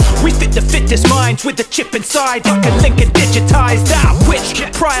minds with a chip inside, like a link and digitized out, which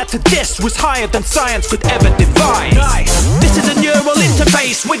prior to this was higher than science could ever devise. This is a neural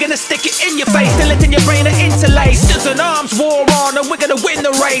interface, we're gonna stick it in your face till it's in your brain and interlace. There's an arms war on and we're gonna win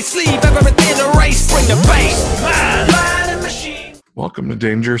the race. Leave everything erased, bring the bass. Man and machine. Welcome to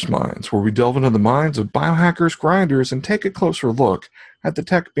Dangerous Minds, where we delve into the minds of biohackers, grinders, and take a closer look at the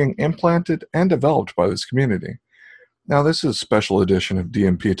tech being implanted and developed by this community. Now, this is a special edition of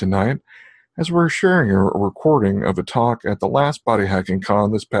DMP Tonight, as we're sharing a recording of a talk at the last Body Hacking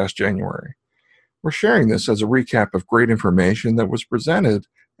Con this past January. We're sharing this as a recap of great information that was presented,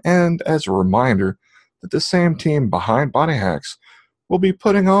 and as a reminder that the same team behind Body Hacks will be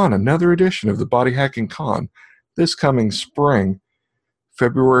putting on another edition of the Body Hacking Con this coming spring,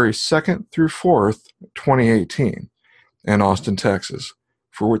 February 2nd through 4th, 2018. In Austin, Texas,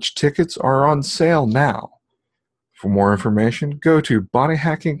 for which tickets are on sale now. For more information, go to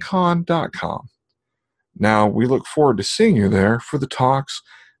bodyhackingcon.com. Now, we look forward to seeing you there for the talks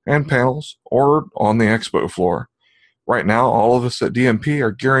and panels or on the expo floor. Right now, all of us at DMP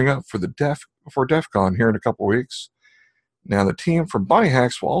are gearing up for DEF CON here in a couple weeks. Now, the team from Body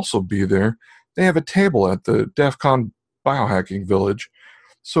Hacks will also be there. They have a table at the DEF CON Biohacking Village,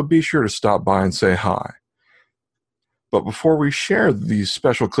 so be sure to stop by and say hi. But before we share these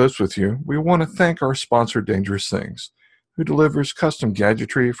special clips with you, we want to thank our sponsor, Dangerous Things, who delivers custom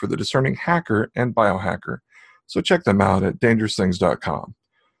gadgetry for the discerning hacker and biohacker. So check them out at dangerousthings.com.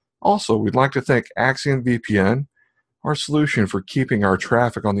 Also, we'd like to thank Axiom VPN, our solution for keeping our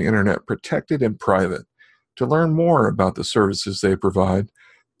traffic on the internet protected and private. To learn more about the services they provide,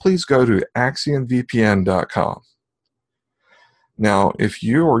 please go to axiomvpn.com. Now, if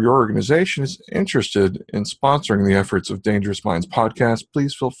you or your organization is interested in sponsoring the efforts of Dangerous Minds podcast,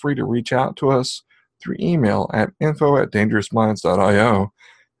 please feel free to reach out to us through email at info@dangerousminds.io,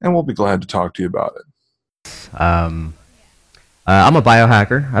 and we'll be glad to talk to you about it. I'm a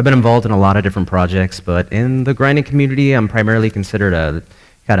biohacker. I've been involved in a lot of different projects, but in the grinding community, I'm primarily considered a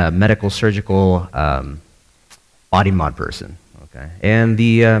kind of medical, surgical body mod person. Okay, and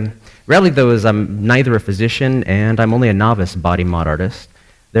the reality, though, is I'm neither a physician and I'm only a novice body mod artist.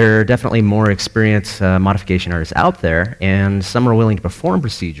 There are definitely more experienced modification artists out there, and some are willing to perform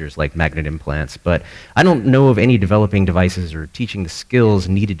procedures like magnet implants, but I don't know of any developing devices or teaching the skills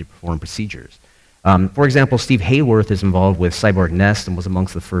needed to perform procedures. For example, Steve Hayworth is involved with Cyborg Nest and was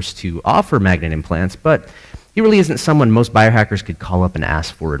amongst the first to offer magnet implants, but he really isn't someone most biohackers could call up and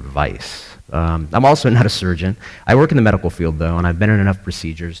ask for advice. I'm also not a surgeon. I work in the medical field, though, and I've been in enough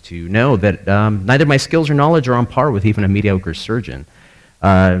procedures to know that neither my skills or knowledge are on par with even a mediocre surgeon.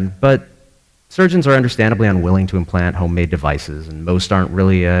 But surgeons are understandably unwilling to implant homemade devices, and most aren't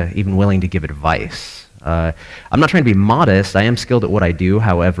really even willing to give advice. I'm not trying to be modest. I am skilled at what I do.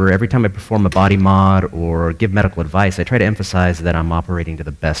 However, every time I perform a body mod or give medical advice, I try to emphasize that I'm operating to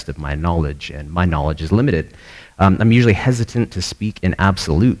the best of my knowledge, and my knowledge is limited. I'm usually hesitant to speak in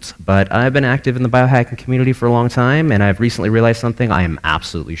absolutes, but I've been active in the biohacking community for a long time, and I've recently realized something I am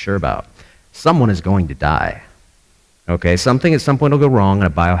absolutely sure about. Someone is going to die. Okay, something at some point will go wrong, and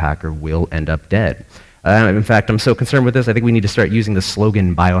a biohacker will end up dead. In fact, I'm so concerned with this, I think we need to start using the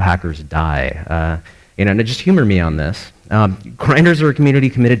slogan, "Biohackers die." And just humor me on this. Grinders are a community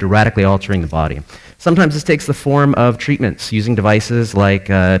committed to radically altering the body. Sometimes this takes the form of treatments using devices like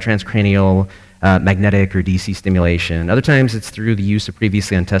transcranial, magnetic or DC stimulation. Other times it's through the use of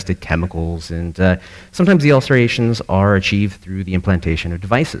previously untested chemicals, and sometimes the alterations are achieved through the implantation of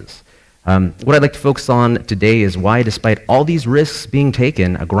devices. What I'd like to focus on today is why, despite all these risks being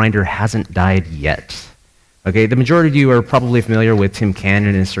taken, a grinder hasn't died yet. Okay, the majority of you are probably familiar with Tim Cannon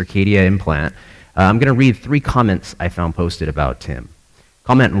and his Circadia implant. I'm going to read 3 comments I found posted about Tim.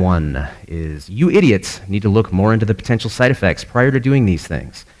 Comment 1 is, "You idiots need to look more into the potential side effects prior to doing these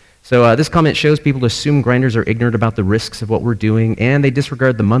things." So this comment shows people assume grinders are ignorant about the risks of what we're doing, and they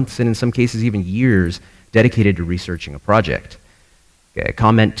disregard the months and in some cases even years dedicated to researching a project. Okay,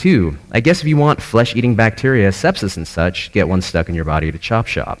 comment 2, "I guess if you want flesh-eating bacteria, sepsis and such, get one stuck in your body at a chop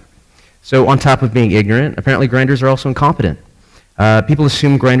shop." So on top of being ignorant, apparently grinders are also incompetent. People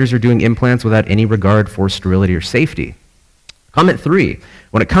assume grinders are doing implants without any regard for sterility or safety. Comment 3,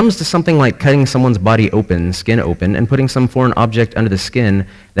 when it comes to something like cutting someone's body open, skin open, and putting some foreign object under the skin,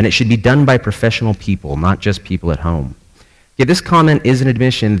 then it should be done by professional people, not just people at home. Okay, this comment is an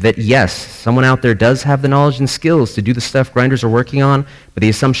admission that yes, someone out there does have the knowledge and skills to do the stuff grinders are working on, but the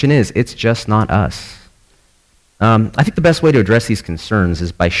assumption is it's just not us. I think the best way to address these concerns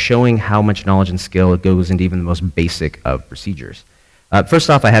is by showing how much knowledge and skill goes into even the most basic of procedures. First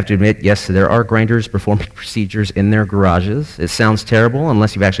off, I have to admit, yes, there are grinders performing procedures in their garages. It sounds terrible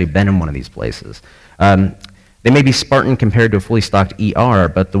unless you've actually been in one of these places. They may be Spartan compared to a fully stocked ER,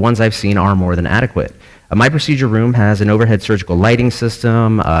 but the ones I've seen are more than adequate. My procedure room has an overhead surgical lighting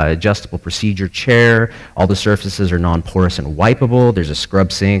system, adjustable procedure chair, all the surfaces are non-porous and wipeable, there's a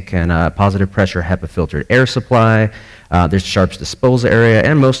scrub sink and a positive pressure HEPA filtered air supply, there's a sharps disposal area,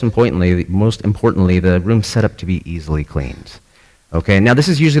 and most importantly, the room's set up to be easily cleaned. Okay, now this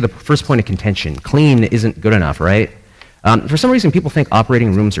is usually the first point of contention. Clean isn't good enough, right? For some reason, people think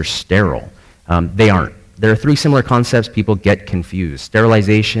operating rooms are sterile. They aren't. There are three similar concepts people get confused: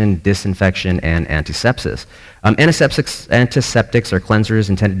 sterilization, disinfection, and antisepsis. Antiseptics are cleansers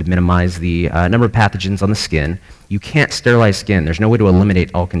intended to minimize the number of pathogens on the skin. You can't sterilize skin. There's no way to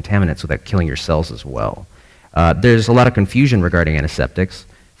eliminate all contaminants without killing your cells as well. There's a lot of confusion regarding antiseptics.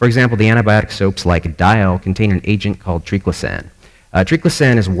 For example, the antibiotic soaps like Dial contain an agent called triclosan.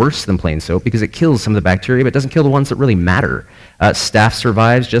 Triclosan is worse than plain soap because it kills some of the bacteria, but doesn't kill the ones that really matter. Staph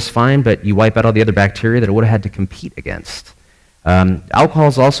survives just fine, but you wipe out all the other bacteria that it would have had to compete against.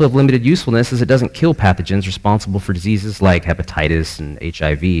 Alcohols also have limited usefulness as it doesn't kill pathogens responsible for diseases like hepatitis and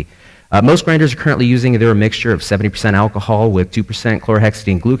HIV. Most grinders are currently using either a mixture of 70% alcohol with 2%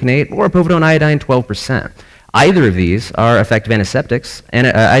 chlorhexidine gluconate or povidone iodine 12%. Either of these are effective antiseptics, and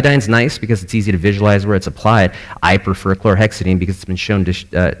iodine's nice because it's easy to visualize where it's applied. I prefer chlorhexidine because it's been shown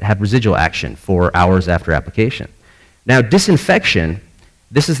to have residual action for hours after application. Now, disinfection,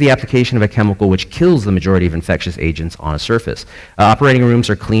 this is the application of a chemical which kills the majority of infectious agents on a surface. Operating rooms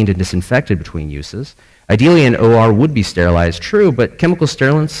are cleaned and disinfected between uses. Ideally, an OR would be sterilized, true, but chemical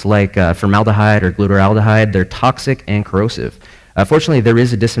sterilants like formaldehyde or glutaraldehyde, they're toxic and corrosive. Fortunately, there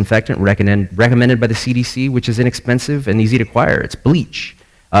is a disinfectant recommended by the CDC, which is inexpensive and easy to acquire. It's bleach.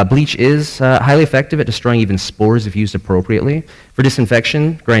 Bleach is highly effective at destroying even spores if used appropriately. For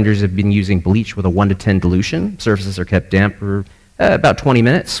disinfection, grinders have been using bleach with a 1 to 10 dilution. Surfaces are kept damp for about 20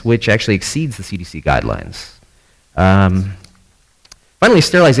 minutes, which actually exceeds the CDC guidelines. Finally,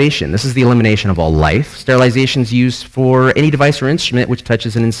 sterilization. This is the elimination of all life. Sterilization is used for any device or instrument which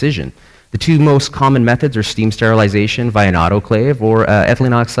touches an incision. The two most common methods are steam sterilization via an autoclave or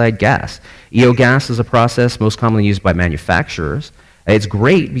ethylene oxide gas. EO gas is a process most commonly used by manufacturers. It's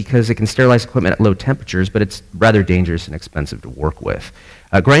great because it can sterilize equipment at low temperatures, but it's rather dangerous and expensive to work with.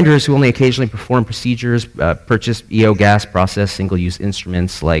 Grinders who only occasionally perform procedures purchase EO gas process single-use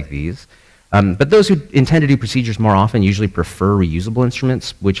instruments like these. But those who intend to do procedures more often usually prefer reusable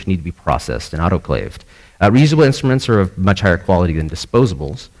instruments, which need to be processed and autoclaved. Reusable instruments are of much higher quality than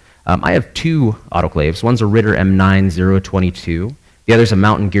disposables. I have two autoclaves. One's a Ritter M9022. The other's a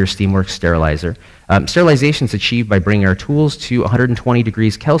Mountain Gear Steamworks sterilizer. Sterilization is achieved by bringing our tools to 120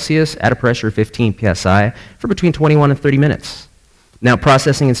 degrees Celsius at a pressure of 15 psi for between 21 and 30 minutes. Now,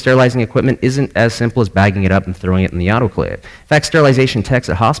 processing and sterilizing equipment isn't as simple as bagging it up and throwing it in the autoclave. In fact, sterilization techs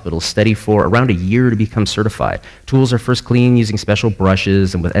at hospitals study for around a year to become certified. Tools are first cleaned using special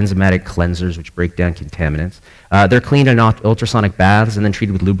brushes and with enzymatic cleansers which break down contaminants. They're cleaned in ultrasonic baths and then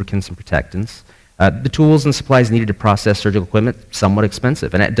treated with lubricants and protectants. The tools and supplies needed to process surgical equipment somewhat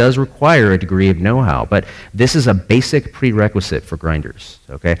expensive, and it does require a degree of know-how, but this is a basic prerequisite for grinders,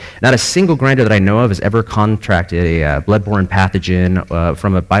 okay? Not a single grinder that I know of has ever contracted a bloodborne pathogen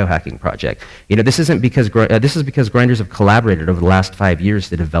from a biohacking project. You know, this is because grinders have collaborated over the last 5 years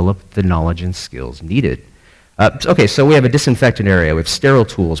to develop the knowledge and skills needed. Okay, so we have a disinfectant area, we have sterile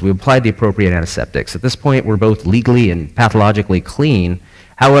tools, we applied the appropriate antiseptics. At this point, we're both legally and pathologically clean.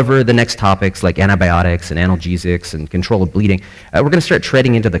 However, the next topics like antibiotics and analgesics and control of bleeding, we're going to start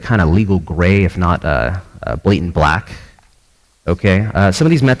treading into the kind of legal gray, if not blatant black. Okay, some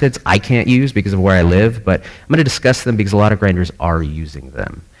of these methods I can't use because of where I live, but I'm going to discuss them because a lot of grinders are using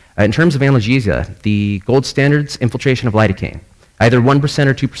them. In terms of analgesia, the gold standard's infiltration of lidocaine. Either 1%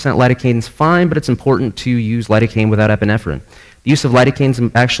 or 2% lidocaine is fine, but it's important to use lidocaine without epinephrine. The use of lidocaine is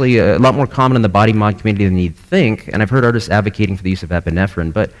actually a lot more common in the body mod community than you'd think, and I've heard artists advocating for the use of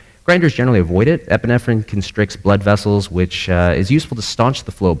epinephrine, but grinders generally avoid it. Epinephrine constricts blood vessels, which is useful to staunch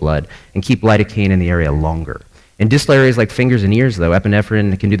the flow of blood and keep lidocaine in the area longer. In distal areas like fingers and ears, though,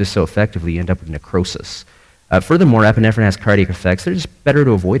 epinephrine can do this so effectively you end up with necrosis. Furthermore, epinephrine has cardiac effects. They're just better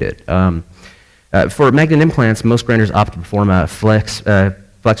to avoid it. For magnet implants, most grinders opt to perform a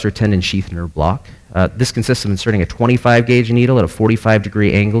flexor tendon sheath nerve block. This consists of inserting a 25-gauge needle at a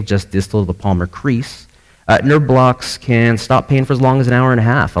 45-degree angle just distal of the palmar crease. Nerve blocks can stop pain for as long as an hour and a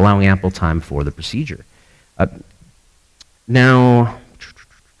half, allowing ample time for the procedure. Now,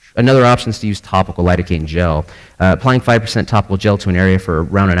 another option is to use topical lidocaine gel. Applying 5% topical gel to an area for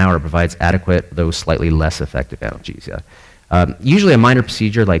around an hour provides adequate, though slightly less effective analgesia. Usually a minor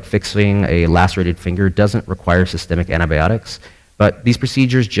procedure like fixing a lacerated finger doesn't require systemic antibiotics, but these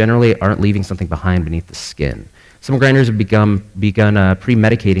procedures generally aren't leaving something behind beneath the skin. Some grinders have begun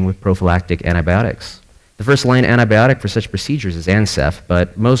pre-medicating with prophylactic antibiotics. The first-line antibiotic for such procedures is Ancef,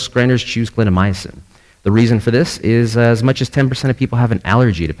 but most grinders choose clindamycin. The reason for this is as much as 10% of people have an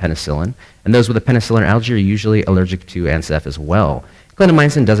allergy to penicillin, and those with a penicillin allergy are usually allergic to Ancef as well.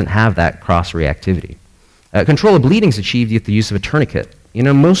 Clindamycin doesn't have that cross-reactivity. Control of bleeding is achieved with the use of a tourniquet. You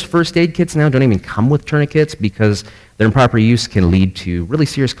know, most first aid kits now don't even come with tourniquets because their improper use can lead to really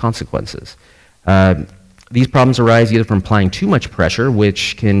serious consequences. These problems arise either from applying too much pressure,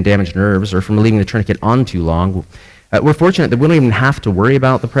 which can damage nerves, or from leaving the tourniquet on too long. We're fortunate that we don't even have to worry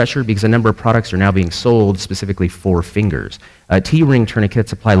about the pressure because a number of products are now being sold specifically for fingers. T-ring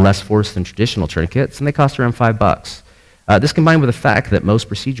tourniquets apply less force than traditional tourniquets, and they cost around $5. This combined with the fact that most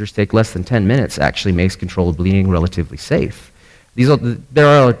procedures take less than 10 minutes actually makes control of bleeding relatively safe. There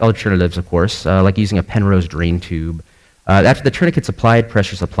are alternatives, of course, like using a Penrose drain tube. After the tourniquet's applied,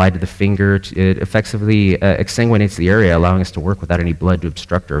 pressure is applied to the finger. It effectively exsanguinates the area, allowing us to work without any blood to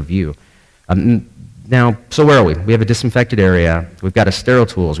obstruct our view. Now, so where are we? We have a disinfected area. We've got a sterile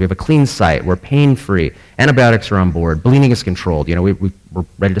tools. We have a clean site. We're pain-free. Antibiotics are on board. Bleeding is controlled. You know, we're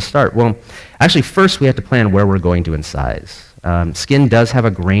ready to start. Well, actually, first we have to plan where we're going to incise. Skin does have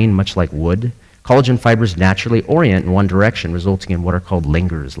a grain much like wood. Collagen fibers naturally orient in one direction, resulting in what are called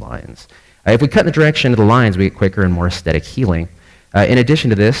Langer's lines. If we cut in the direction of the lines, we get quicker and more aesthetic healing. In addition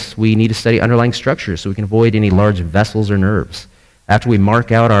to this, we need to study underlying structures so we can avoid any large vessels or nerves. After we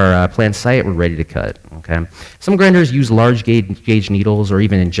mark out our planned site, we're ready to cut. Okay? Some grinders use large gauge needles or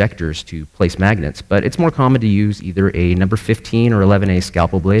even injectors to place magnets, but it's more common to use either a number 15 or 11A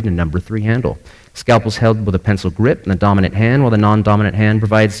scalpel blade and a number 3 handle. Scalpel's held with a pencil grip in the dominant hand, while the non-dominant hand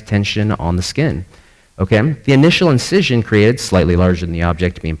provides tension on the skin. Okay? The initial incision created slightly larger than the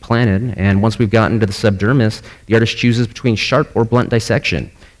object being implanted, and once we've gotten to the subdermis, the artist chooses between sharp or blunt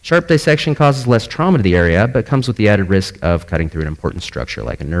dissection. Sharp dissection causes less trauma to the area, but comes with the added risk of cutting through an important structure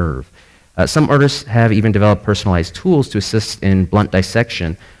like a nerve. Some artists have even developed personalized tools to assist in blunt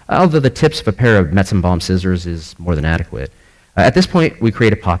dissection, although the tips of a pair of Metzenbaum scissors is more than adequate. At this point, we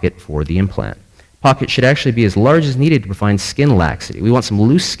create a pocket for the implant. Pocket should actually be as large as needed to provide skin laxity. We want some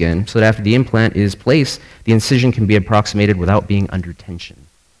loose skin so that after the implant is placed, the incision can be approximated without being under tension.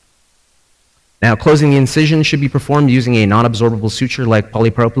 Now, closing the incision should be performed using a non-absorbable suture like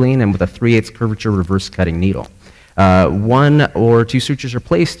polypropylene and with a 3/8 curvature reverse cutting needle. 1 or 2 sutures are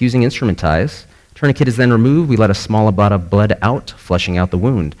placed using instrument ties. Tourniquet is then removed. We let a small amount of blood out, flushing out the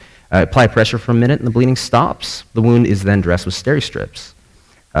wound. Apply pressure for a minute and the bleeding stops. The wound is then dressed with steri-strips.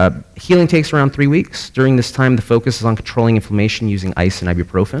 Healing takes around 3 weeks. During this time, the focus is on controlling inflammation using ice and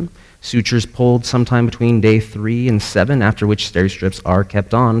ibuprofen. Sutures pulled sometime between day 3 and 7, after which steri-strips are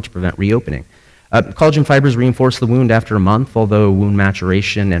kept on to prevent reopening. Collagen fibers reinforce the wound after a month, although wound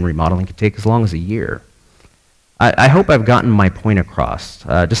maturation and remodeling can take as long as a year. I hope I've gotten my point across.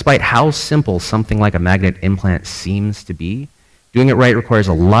 Despite how simple something like a magnet implant seems to be, doing it right requires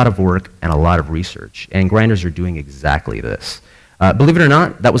a lot of work and a lot of research, and grinders are doing exactly this. Believe it or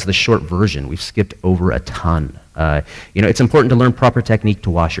not, that was the short version. We've skipped over a ton. It's important to learn proper technique to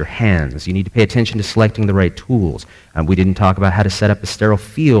wash your hands. You need to pay attention to selecting the right tools. We didn't talk about how to set up a sterile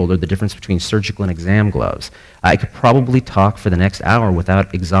field or the difference between surgical and exam gloves. I could probably talk for the next hour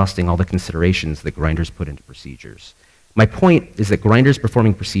without exhausting all the considerations that grinders put into procedures. My point is that grinders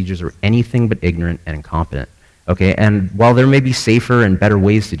performing procedures are anything but ignorant and incompetent. Okay, and while there may be safer and better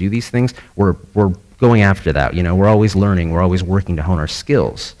ways to do these things, we're going after that. We're always learning. We're always working to hone our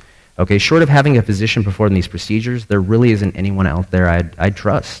skills. Okay, short of having a physician perform these procedures, there really isn't anyone out there I'd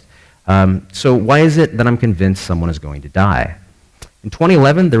trust. So why is it that I'm convinced someone is going to die? In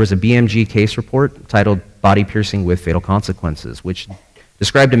 2011, there was a BMG case report titled Body Piercing with Fatal Consequences, which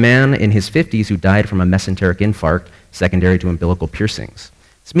described a man in his 50s who died from a mesenteric infarct secondary to umbilical piercings.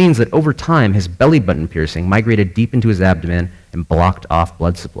 This means that over time, his belly button piercing migrated deep into his abdomen and blocked off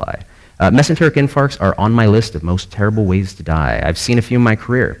blood supply. Mesenteric infarcts are on my list of most terrible ways to die. I've seen a few in my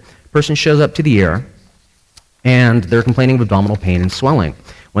career. A person shows up to the ER, and they're complaining of abdominal pain and swelling.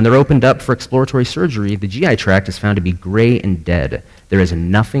 When they're opened up for exploratory surgery, the GI tract is found to be gray and dead. There is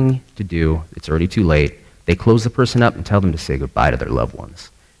nothing to do. It's already too late. They close the person up and tell them to say goodbye to their loved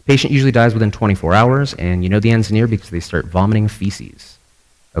ones. The patient usually dies within 24 hours, and you know the end's near because they start vomiting feces.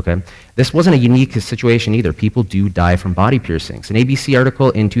 Okay? This wasn't a unique situation either. People do die from body piercings. An ABC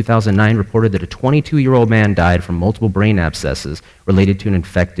article in 2009 reported that a 22-year-old man died from multiple brain abscesses related to an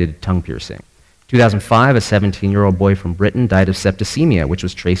infected tongue piercing. In 2005, a 17-year-old boy from Britain died of septicemia, which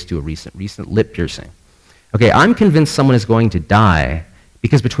was traced to a recent lip piercing. Okay, I'm convinced someone is going to die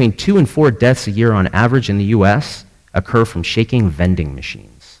because between 2 and 4 deaths a year on average in the US occur from shaking vending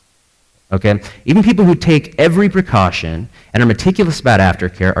machines. Okay? Even people who take every precaution and are meticulous about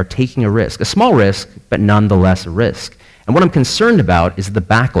aftercare are taking a risk. A small risk, but nonetheless a risk. And what I'm concerned about is the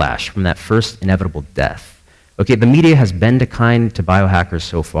backlash from that first inevitable death. Okay, the media has been kind to biohackers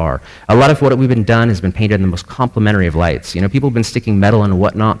so far. A lot of what we've been done has been painted in the most complimentary of lights. You know, people have been sticking metal and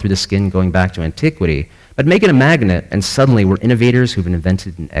whatnot through the skin going back to antiquity, but make it a magnet, and suddenly we're innovators who've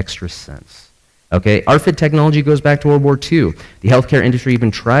invented an extra sense. Okay, RFID technology goes back to World War II. The healthcare industry even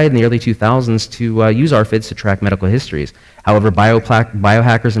tried in the early 2000s to use RFIDs to track medical histories. However,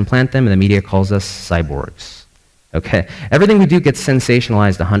 biohackers implant them, and the media calls us cyborgs. Okay, everything we do gets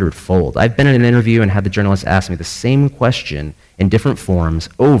sensationalized 100-fold. I've been in an interview and had the journalist ask me the same question in different forms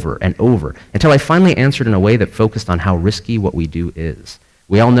over and over until I finally answered in a way that focused on how risky what we do is.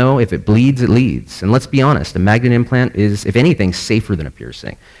 We all know if it bleeds, it leads. And let's be honest, a magnet implant is, if anything, safer than a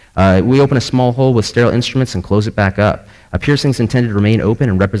piercing. We open a small hole with sterile instruments and close it back up. A piercing is intended to remain open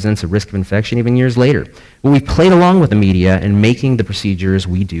and represents a risk of infection even years later. But we've played along with the media in making the procedures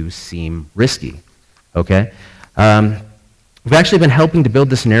we do seem risky. Okay? We've actually been helping to build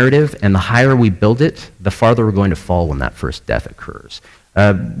this narrative, and the higher we build it, the farther we're going to fall when that first death occurs.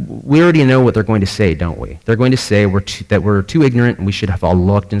 We already know what they're going to say, don't we? They're going to say that we're too ignorant and we should have all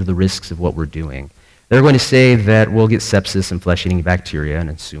looked into the risks of what we're doing. They're going to say that we'll get sepsis and flesh-eating bacteria and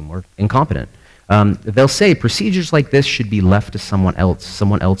assume we're incompetent. They'll say procedures like this should be left to someone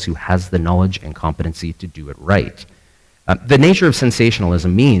else who has the knowledge and competency to do it right. The nature of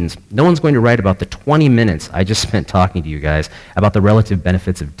sensationalism means no one's going to write about the 20 minutes I just spent talking to you guys about the relative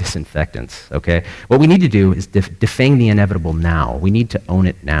benefits of disinfectants, okay? What we need to do is defang the inevitable now. We need to own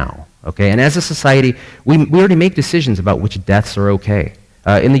it now, okay? And as a society, we already make decisions about which deaths are okay.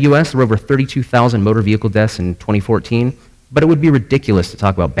 In the US, there were over 32,000 motor vehicle deaths in 2014, but it would be ridiculous to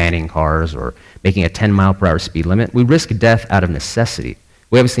talk about banning cars or making a 10-mile-per-hour speed limit. We risk death out of necessity.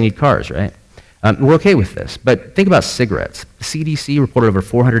 We obviously need cars, right? We're okay with this, but think about cigarettes. The CDC reported over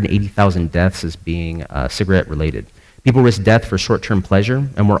 480,000 deaths as being cigarette-related. People risk death for short-term pleasure,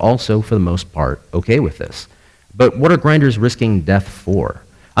 and we're also, for the most part, okay with this. But what are grinders risking death for?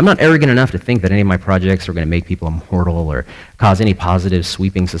 I'm not arrogant enough to think that any of my projects are going to make people immortal or cause any positive,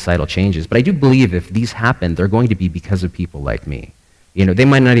 sweeping societal changes, but I do believe if these happen, they're going to be because of people like me. You know, they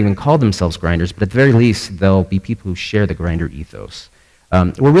might not even call themselves grinders, but at the very least, they'll be people who share the grinder ethos.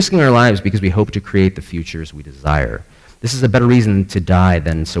 We're risking our lives because we hope to create the futures we desire. This is a better reason to die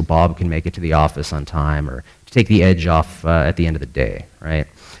than so Bob can make it to the office on time or to take the edge off at the end of the day, right?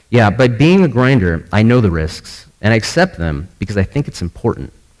 Yeah, but being a grinder, I know the risks, and I accept them because I think it's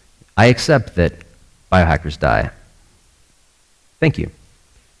important. I accept that biohackers die. Thank you.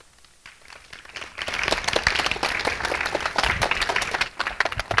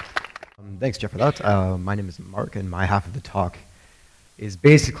 Thanks, Jeff, for that. My name is Mark, and my half of the talk is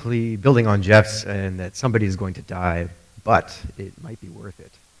basically building on Jeff's and that somebody is going to die, but it might be worth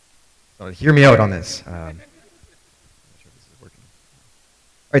it. So hear me out on this. I'm not sure if this is working.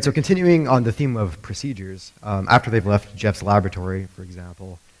 All right, so continuing on the theme of procedures, after they've left Jeff's laboratory, for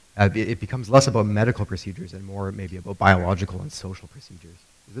example, it becomes less about medical procedures and more maybe about biological and social procedures.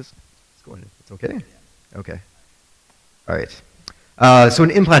 Is this going? It's okay? Okay. All right. So an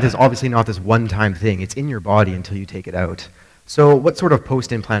implant is obviously not this one-time thing. It's in your body until you take it out. So what sort of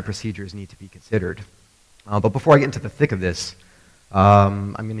post-implant procedures need to be considered? But before I get into the thick of this,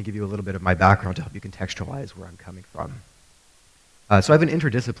 I'm going to give you a little bit of my background to help you contextualize where I'm coming from. So I have an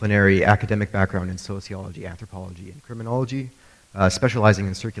interdisciplinary academic background in sociology, anthropology, and criminology, specializing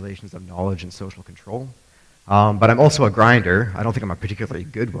in circulations of knowledge and social control. But I'm also a grinder. I don't think I'm a particularly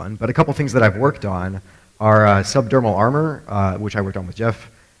good one, but a couple things that I've worked on are subdermal armor, which I worked on with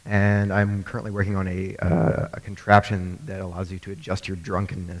Jeff, and I'm currently working on a contraption that allows you to adjust your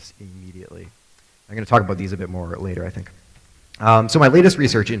drunkenness immediately. I'm going to talk about these a bit more later, I think. So my latest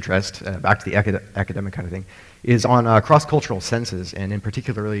research interest, back to the academic kind of thing, is on cross-cultural senses, and in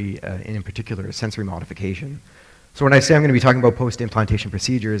particular sensory modification. So when I say I'm going to be talking about post-implantation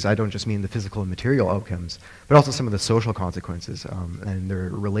procedures, I don't just mean the physical and material outcomes, but also some of the social consequences, and they're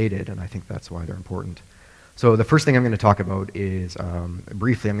related, and I think that's why they're important. So the first thing I'm going to talk about is,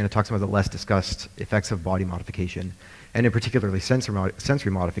 briefly, I'm going to talk some of the less discussed effects of body modification, and in particularly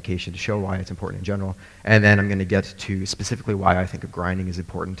sensory modification to show why it's important in general. And then I'm going to get to specifically why I think grinding is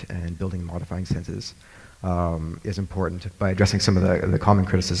important and building and modifying senses is important by addressing some of the common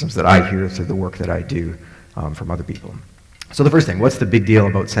criticisms that I hear through the work that I do from other people. So the first thing, what's the big deal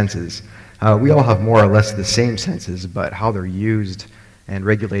about senses? We all have more or less the same senses, but how they're used and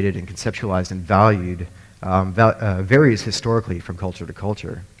regulated and conceptualized and valued varies historically from culture to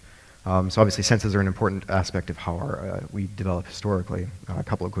culture. So obviously senses are an important aspect of how we develop historically. A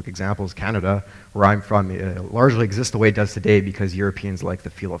couple of quick examples. Canada, where I'm from, largely exists the way it does today because Europeans like the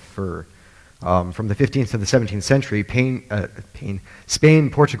feel of fur. From the 15th to the 17th century, Spain,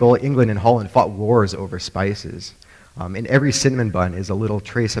 Portugal, England, and Holland fought wars over spices. In every cinnamon bun is a little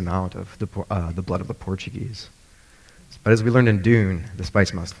trace amount of the blood of the Portuguese. But as we learned in Dune, the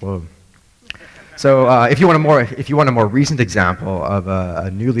spice must flow. So if you want a more recent example of a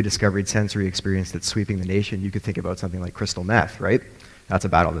newly discovered sensory experience that's sweeping the nation, you could think about something like crystal meth, right? That's a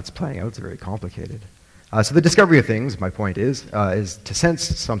battle that's playing out. It's very complicated. So the discovery of things, my point is to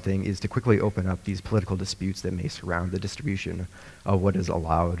sense something is to quickly open up these political disputes that may surround the distribution of what is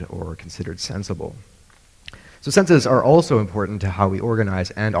allowed or considered sensible. So senses are also important to how we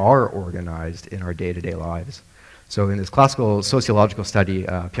organize and are organized in our day-to-day lives. So in this classical sociological study,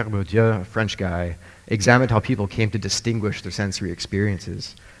 Pierre Bourdieu, a French guy, examined how people came to distinguish their sensory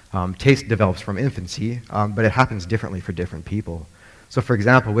experiences. Taste develops from infancy, but it happens differently for different people. So for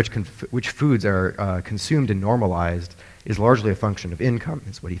example, which foods are consumed and normalized is largely a function of income,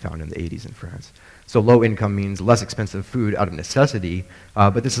 is what he found in the 80s in France. So low income means less expensive food out of necessity,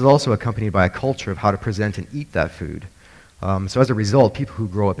 but this is also accompanied by a culture of how to present and eat that food. So as a result, people who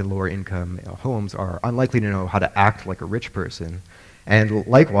grow up in lower income homes are unlikely to know how to act like a rich person. And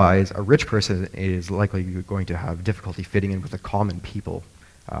likewise, a rich person is likely going to have difficulty fitting in with the common people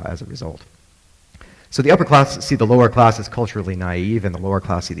as a result. So the upper class see the lower class as culturally naive, and the lower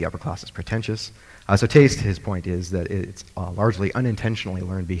class see the upper class as pretentious. So taste, his point is that it's largely unintentionally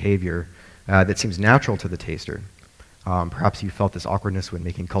learned behavior that seems natural to the taster. Perhaps you felt this awkwardness when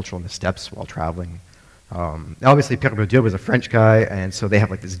making cultural missteps while traveling. Obviously, Pierre Bourdieu was a French guy, and so they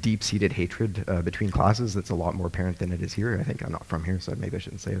have like this deep-seated hatred between classes that's a lot more apparent than it is here. I think I'm not from here, so maybe I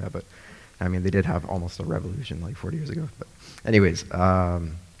shouldn't say that, but I mean, they did have almost a revolution like 40 years ago. But anyways,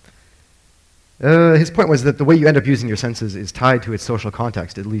 his point was that the way you end up using your senses is tied to its social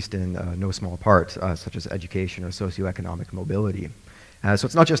context, at least in no small part, such as education or socioeconomic mobility. So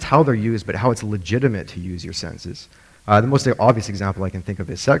it's not just how they're used, but how it's legitimate to use your senses. The most obvious example I can think of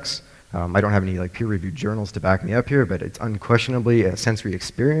is sex. I don't have any like peer-reviewed journals to back me up here, but it's unquestionably a sensory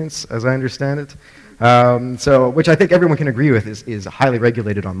experience, as I understand it. Which I think everyone can agree with is highly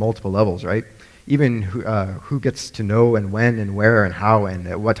regulated on multiple levels, right? Even who gets to know and when and where and how and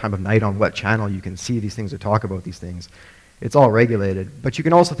at what time of night on what channel you can see these things or talk about these things. It's all regulated. But you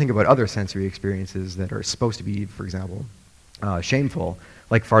can also think about other sensory experiences that are supposed to be, for example, shameful,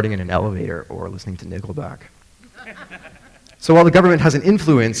 like farting in an elevator or listening to Nickelback. So while the government has an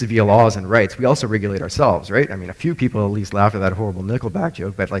influence via laws and rights, we also regulate ourselves, right? I mean, a few people at least laughed at that horrible Nickelback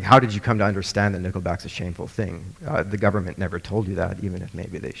joke, but like, how did you come to understand that Nickelback's a shameful thing? The government never told you that, even if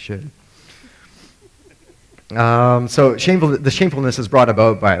maybe they should. So the shamefulness is brought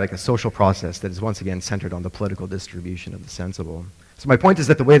about by like a social process that is once again centered on the political distribution of the sensible. So my point is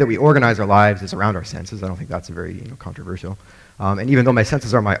that the way that we organize our lives is around our senses. I don't think that's very controversial. And even though my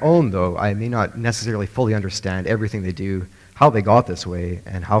senses are my own, though, I may not necessarily fully understand everything they do, how they got this way,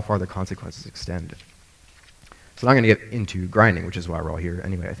 and how far the consequences extend. So now I'm going to get into grinding, which is why we're all here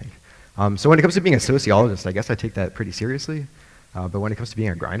anyway, I think. So when it comes to being a sociologist, I guess I take that pretty seriously. But when it comes to being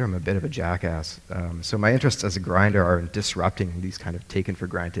a grinder, I'm a bit of a jackass. So my interests as a grinder are in disrupting these kind of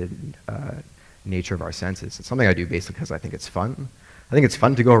taken-for-granted nature of our senses. It's something I do basically because I think it's fun. I think it's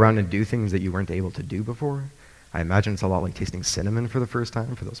fun to go around and do things that you weren't able to do before. I imagine it's a lot like tasting cinnamon for the first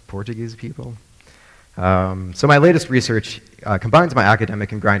time for those Portuguese people. So my latest research combines my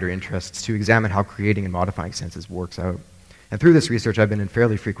academic and grinder interests to examine how creating and modifying senses works out. And through this research, I've been in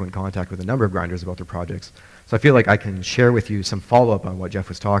fairly frequent contact with a number of grinders about their projects. So I feel like I can share with you some follow-up on what Jeff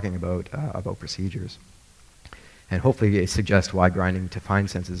was talking about procedures. And hopefully suggest why grinding to find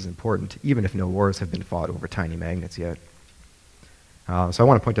senses is important, even if no wars have been fought over tiny magnets yet. So I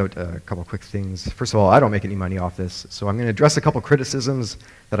want to point out a couple quick things. First of all, I don't make any money off this, so I'm going to address a couple criticisms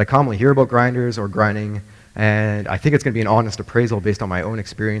that I commonly hear about grinders or grinding, and I think it's going to be an honest appraisal based on my own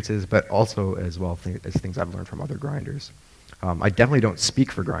experiences, but also as well as things I've learned from other grinders. I definitely don't speak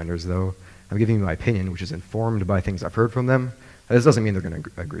for grinders, though. I'm giving you my opinion, which is informed by things I've heard from them. This doesn't mean they're going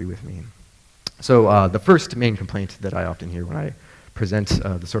to agree with me. So the first main complaint that I often hear when I present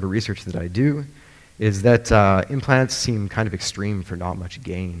the sort of research that I do is that implants seem kind of extreme for not much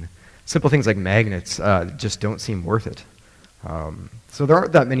gain. Simple things like magnets just don't seem worth it. So there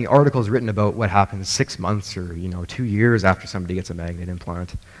aren't that many articles written about what happens 6 months or 2 years after somebody gets a magnet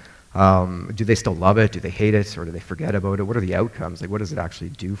implant. Do they still love it? Do they hate it? Or do they forget about it? What are the outcomes? Like, what does it actually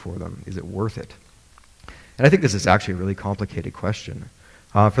do for them? Is it worth it? And I think this is actually a really complicated question.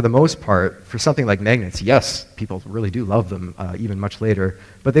 For the most part, for something like magnets, yes, people really do love them, even much later,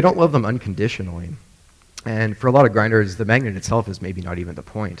 but they don't love them unconditionally. And for a lot of grinders, the magnet itself is maybe not even the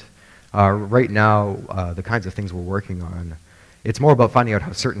point. Right now, the kinds of things we're working on, it's more about finding out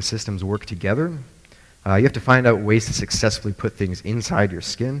how certain systems work together. You have to find out ways to successfully put things inside your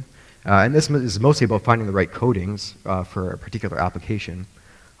skin. And this is mostly about finding the right coatings for a particular application.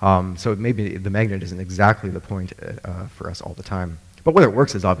 So maybe the magnet isn't exactly the point for us all the time. But whether it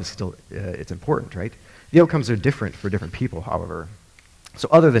works is obviously still it's important, right? The outcomes are different for different people, however. So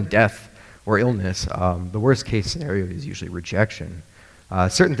other than death or illness, the worst case scenario is usually rejection.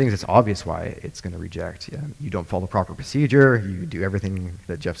 Certain things, it's obvious why it's going to reject. Yeah, you don't follow the proper procedure, you do everything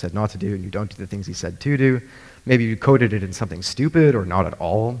that Jeff said not to do, and you don't do the things he said to do. Maybe you coated it in something stupid or not at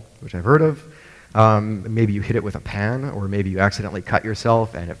all, which I've heard of. Maybe you hit it with a pan, or maybe you accidentally cut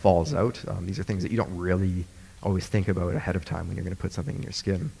yourself and it falls out. These are things that you don't really always think about ahead of time when you're going to put something in your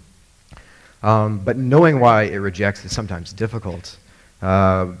skin. But knowing why it rejects is sometimes difficult.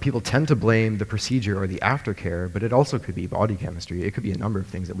 People tend to blame the procedure or the aftercare, but it also could be body chemistry. It could be a number of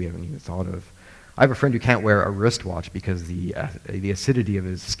things that we haven't even thought of. I have a friend who can't wear a wristwatch because the acidity of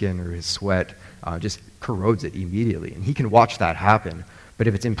his skin or his sweat just corrodes it immediately. And he can watch that happen, but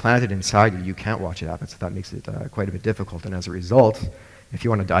if it's implanted inside you, you can't watch it happen, so that makes it quite a bit difficult. And as a result, if you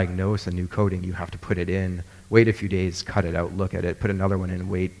want to diagnose a new coating, you have to put it in, wait a few days, cut it out, look at it, put another one in,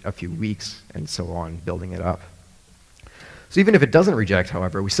 wait a few weeks, and so on, building it up. So even if it doesn't reject,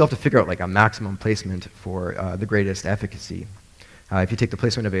 however, we still have to figure out like a maximum placement for the greatest efficacy. If you take the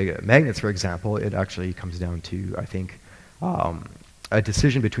placement of magnets, for example, it actually comes down to, I think, a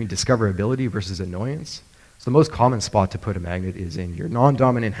decision between discoverability versus annoyance. So the most common spot to put a magnet is in your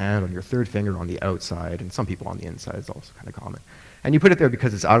non-dominant hand, on your third finger on the outside, and some people on the inside is also kind of common. And you put it there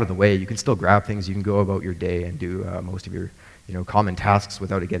because it's out of the way. You can still grab things. You can go about your day and do most of your common tasks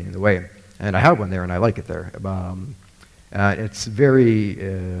without it getting in the way. And I have one there, and I like it there. It's very,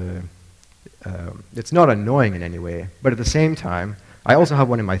 it's not annoying in any way, but at the same time, I also have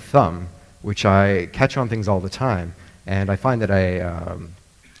one in my thumb, which I catch on things all the time, and I find that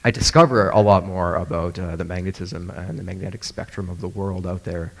I discover a lot more about the magnetism and the magnetic spectrum of the world out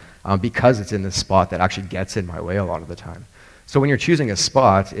there because it's in this spot that actually gets in my way a lot of the time. So when you're choosing a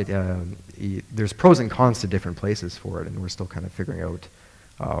spot, there's pros and cons to different places for it, and we're still kind of figuring out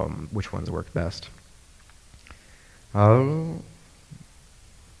which ones work best. I've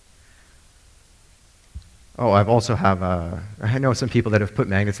also I know some people that have put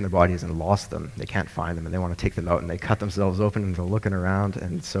magnets in their bodies and lost them. They can't find them, and they want to take them out, and they cut themselves open, and they're looking around,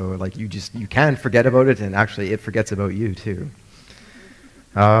 and so like you can forget about it, and actually it forgets about you too.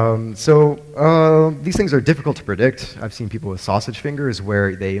 These things are difficult to predict. I've seen people with sausage fingers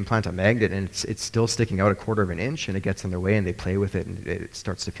where they implant a magnet, and it's still sticking out 1/4 of an inch, and it gets in their way, and they play with it, and it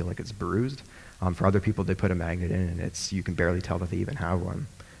starts to feel like it's bruised. For other people, they put a magnet in, and you can barely tell that they even have one,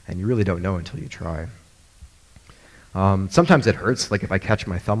 and you really don't know until you try. Sometimes it hurts, like if I catch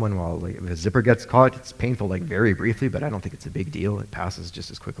my thumb one while if a zipper gets caught, it's painful like very briefly, but I don't think it's a big deal. It passes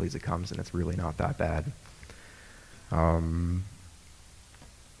just as quickly as it comes, and it's really not that bad. I'm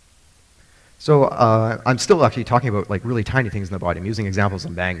still actually talking about like really tiny things in the body. I'm using examples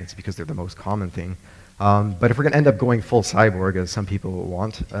of magnets because they're the most common thing. But if we're going to end up going full cyborg, as some people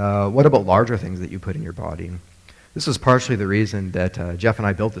want, what about larger things that you put in your body? This was partially the reason that Jeff and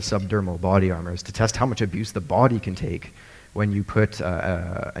I built the subdermal body armors to test how much abuse the body can take when you put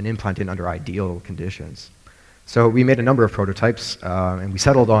an implant in under ideal conditions. So we made a number of prototypes, and we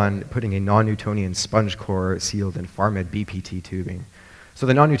settled on putting a non-Newtonian sponge core sealed in Pharmed BPT tubing. So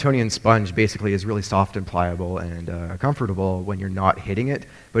the non-Newtonian sponge basically is really soft and pliable and comfortable when you're not hitting it,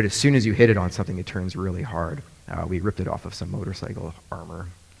 but as soon as you hit it on something, it turns really hard. We ripped it off of some motorcycle armor.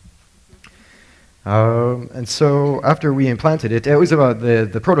 And so after we implanted it, it was about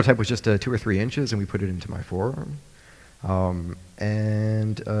the prototype was just 2 or 3 inches, and we put it into my forearm. I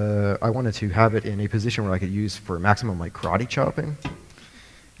wanted to have it in a position where I could use for maximum like karate chopping.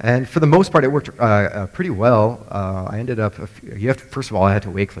 And for the most part, it worked pretty well. I ended up, first of all, I had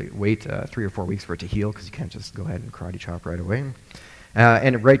to wait 3 or 4 weeks for it to heal, because you can't just go ahead and karate chop right away.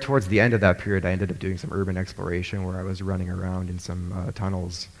 And right towards the end of that period, I ended up doing some urban exploration where I was running around in some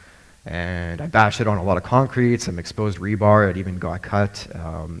tunnels. And I bashed it on a lot of concrete, some exposed rebar. It even got cut.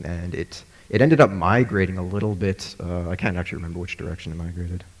 And it ended up migrating a little bit. I can't actually remember which direction it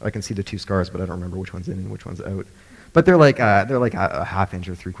migrated. I can see the 2 scars, but I don't remember which one's in and which one's out. But they're like a half inch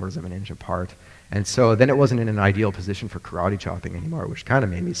or 3/4 of an inch apart. And so then it wasn't in an ideal position for karate chopping anymore, which kind of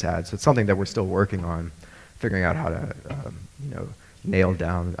made me sad. So it's something that we're still working on, figuring out how to nail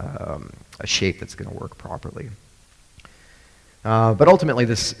down a shape that's going to work properly. But ultimately,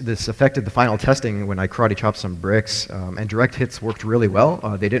 this affected the final testing when I karate chopped some bricks, and direct hits worked really well.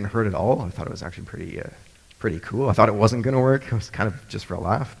 They didn't hurt at all. I thought it was actually pretty cool. I thought it wasn't going to work. It was kind of just for a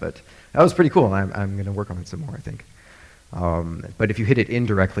laugh, but that was pretty cool. I'm going to work on it some more, I think. But if you hit it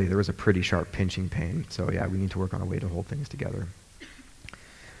indirectly, there was a pretty sharp pinching pain. So yeah, we need to work on a way to hold things together.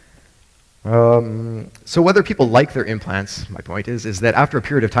 So whether people like their implants, my point is that after a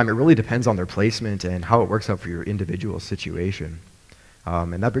period of time, it really depends on their placement and how it works out for your individual situation.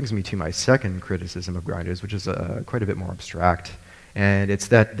 And that brings me to my second criticism of grinders, which is quite a bit more abstract. And it's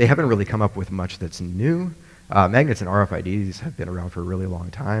that they haven't really come up with much that's new. Magnets and RFIDs have been around for a really long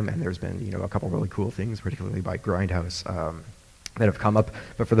time, and there's been a couple really cool things, particularly by Grindhouse, that have come up.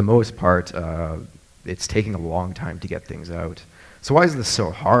 But for the most part, it's taking a long time to get things out. So why is this so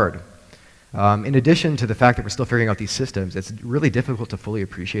hard? In addition to the fact that we're still figuring out these systems, it's really difficult to fully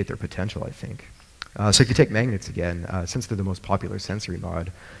appreciate their potential, I think. So if you take magnets again, since they're the most popular sensory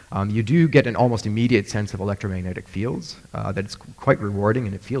mod, you do get an almost immediate sense of electromagnetic fields that it's quite rewarding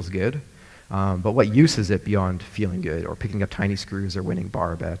and it feels good. But what use is it beyond feeling good or picking up tiny screws or winning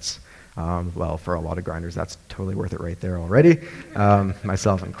bar bets? Well, for a lot of grinders, that's totally worth it right there already,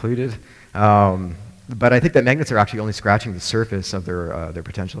 myself included. But I think that magnets are actually only scratching the surface of their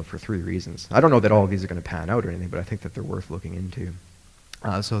potential for 3 reasons. I don't know that all of these are going to pan out or anything, but I think that they're worth looking into.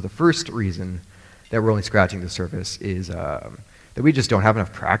 So the first reason that we're only scratching the surface is that we just don't have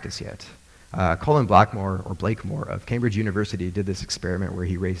enough practice yet. Colin Blakemore of Cambridge University did this experiment where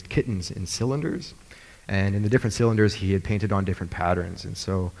he raised kittens in cylinders. And in the different cylinders, he had painted on different patterns. And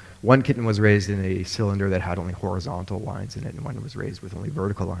so one kitten was raised in a cylinder that had only horizontal lines in it, and one was raised with only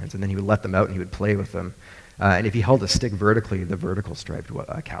vertical lines. And then he would let them out and he would play with them. And if he held a stick vertically, the vertical striped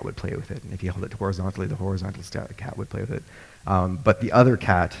cat would play with it. And if he held it horizontally, the horizontal cat would play with it. But the other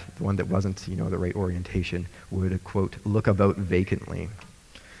cat, the one that wasn't the right orientation, would, quote, look about vacantly.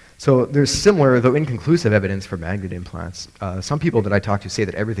 So there's similar, though inconclusive, evidence for magnet implants. Some people that I talk to say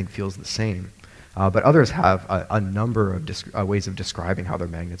that everything feels the same. But others have a number of ways of describing how their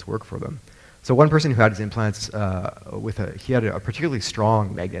magnets work for them. So one person who had his implants he had a particularly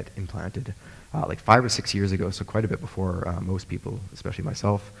strong magnet implanted like 5 or 6 years ago, so quite a bit before most people, especially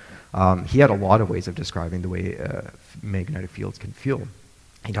myself. He had a lot of ways of describing the way magnetic fields can feel.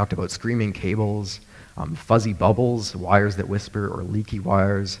 He talked about screaming cables, fuzzy bubbles, wires that whisper, or leaky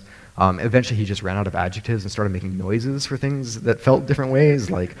wires. Eventually, he just ran out of adjectives and started making noises for things that felt different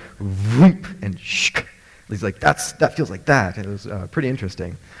ways, like whoop and shk. He's like, that feels like that. And it was pretty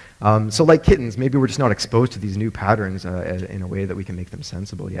interesting. So like kittens, maybe we're just not exposed to these new patterns in a way that we can make them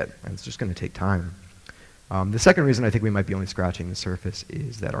sensible yet. And it's just going to take time. The second reason I think we might be only scratching the surface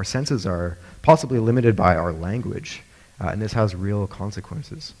is that our senses are possibly limited by our language. And this has real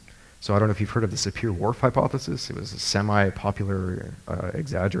consequences. So I don't know if you've heard of the Sapir-Whorf hypothesis. It was a semi-popular,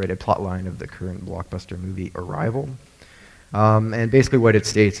 exaggerated plotline of the current blockbuster movie Arrival. And basically what it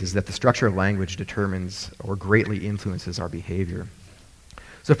states is that the structure of language determines or greatly influences our behavior.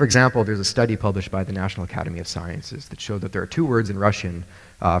 So for example, there's a study published by the National Academy of Sciences that showed that there are 2 words in Russian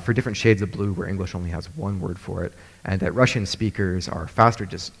for different shades of blue where English only has 1 word for it, and that Russian speakers are faster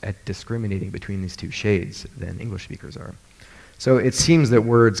at discriminating between these 2 shades than English speakers are. So it seems that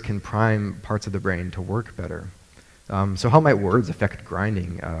words can prime parts of the brain to work better. So how might words affect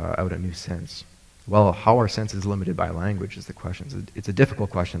grinding out a new sense? Well, how are senses limited by language is the question. It's a difficult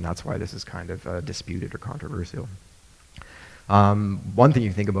question. That's why this is kind of disputed or controversial. One thing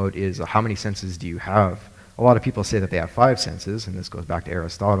you think about is how many senses do you have? A lot of people say that they have 5 senses, and this goes back to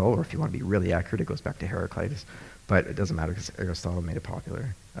Aristotle, or if you want to be really accurate, it goes back to Heraclitus. But it doesn't matter because Aristotle made it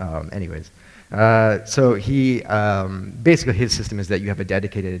popular. So he, basically his system is that you have a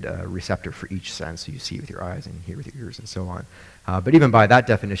dedicated receptor for each sense, so you see with your eyes and hear with your ears and so on. But even by that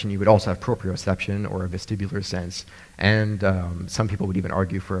definition, you would also have proprioception or a vestibular sense, and some people would even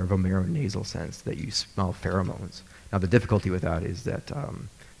argue for a vomeronasal sense, that you smell pheromones. Now the difficulty with that is that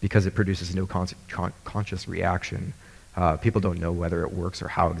because it produces no conscious reaction, people don't know whether it works or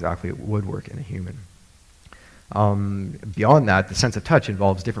how exactly it would work in a human. Beyond that, the sense of touch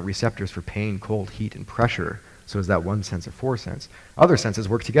involves different receptors for pain, cold, heat, and pressure. So is that one sense of 4 sense. Other senses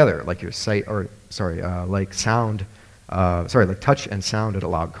work together, like your sight, like sound, like touch and sound at a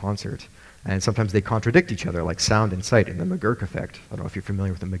loud concert. And sometimes they contradict each other, like sound and sight in the McGurk effect. I don't know if you're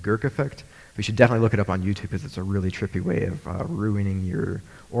familiar with the McGurk effect. We should definitely look it up on YouTube because it's a really trippy way of ruining your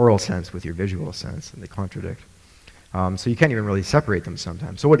oral sense with your visual sense, and they contradict. So you can't even really separate them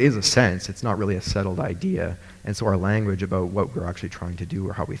sometimes. So what is a sense? It's not really a settled idea. And so our language about what we're actually trying to do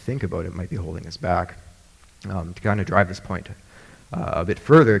or how we think about it might be holding us back. To kind of drive this point a bit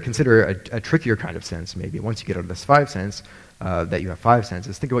further, consider a trickier kind of sense maybe. Once you get out of this five sense, that you have five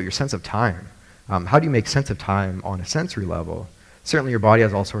senses, think about your sense of time. How do you make sense of time on a sensory level? Certainly your body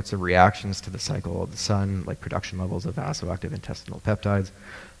has all sorts of reactions to the cycle of the sun, like production levels of vasoactive intestinal peptides.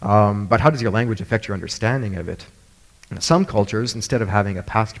 But how does your language affect your understanding of it? In some cultures, instead of having a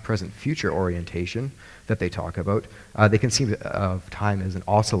past, present, future orientation that they talk about, they conceive of time as an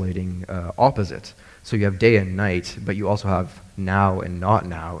oscillating opposite. So you have day and night, but you also have now and not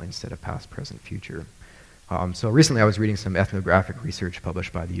now instead of past, present, future. So recently I was reading some ethnographic research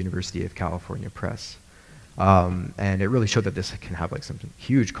published by the University of California Press. And it really showed that this can have like some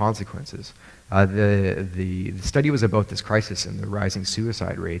huge consequences. The study was about this crisis and the rising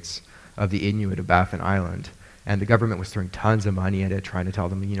suicide rates of the Inuit of Baffin Island. And the government was throwing tons of money at it, trying to tell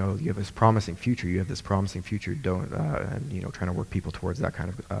them, you know, you have this promising future, don't, and, you know, trying to work people towards that kind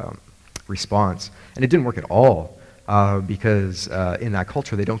of response. And it didn't work at all. Because in that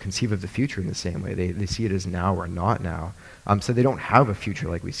culture, they don't conceive of the future in the same way. They see it as now or not now. So they don't have a future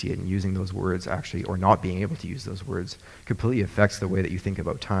like we see it, and using those words actually, or not being able to use those words, completely affects the way that you think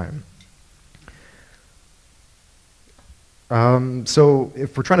about time. So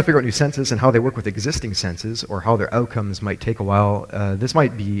if we're trying to figure out new senses and how they work with existing senses, or how their outcomes might take a while, this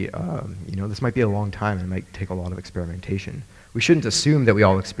might be, this might be a long time and might take a lot of experimentation. We shouldn't assume that we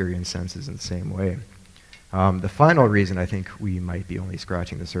all experience senses in the same way. The final reason I think we might be only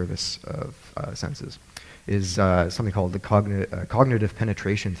scratching the surface of senses is something called the cognitive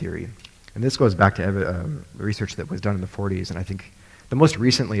penetration theory. And this goes back to research that was done in the 40s, and I think the most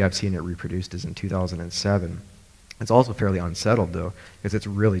recently I've seen it reproduced is in 2007. It's also fairly unsettled, though, because it's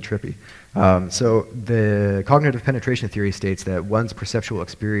really trippy. So the cognitive penetration theory states that one's perceptual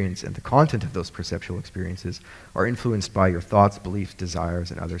experience and the content of those perceptual experiences are influenced by your thoughts, beliefs,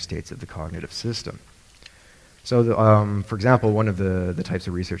 desires, and other states of the cognitive system. So, for example, one of the types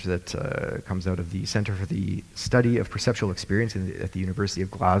of research that comes out of the Center for the Study of Perceptual Experience at the University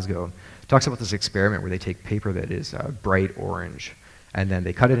of Glasgow talks about this experiment where they take paper that is bright orange, and then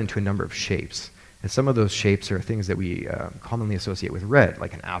they cut it into a number of shapes. And some of those shapes are things that we commonly associate with red,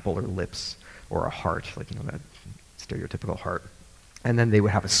 like an apple or lips, or a heart, like, you know, that stereotypical heart. And then they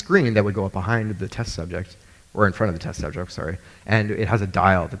would have a screen that would go up behind the test subject, or in front of the test subject, sorry, and it has a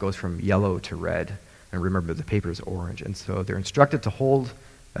dial that goes from yellow to red. And remember, the paper is orange. And so they're instructed to hold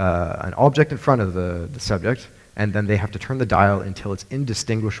an object in front of the subject, and then they have to turn the dial until it's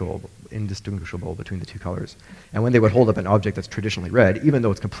indistinguishable between the two colors. And when they would hold up an object that's traditionally red, even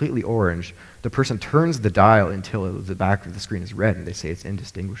though it's completely orange, the person turns the dial until the back of the screen is red, and they say it's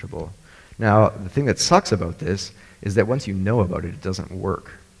indistinguishable. Now, the thing that sucks about this is that once you know about it, it doesn't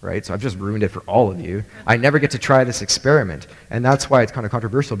work. Right? So I've just ruined it for all of you. I never get to try this experiment. And that's why it's kind of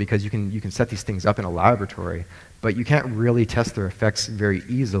controversial, because you can set these things up in a laboratory, but you can't really test their effects very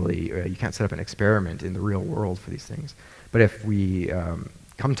easily. You can't set up an experiment in the real world for these things. But if we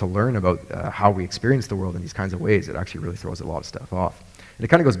come to learn about how we experience the world in these kinds of ways, it actually really throws a lot of stuff off. And it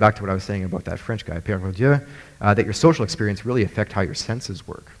kind of goes back to what I was saying about that French guy, Pierre Bourdieu, that your social experience really affect how your senses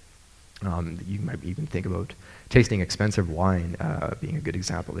work. You might even think about tasting expensive wine being a good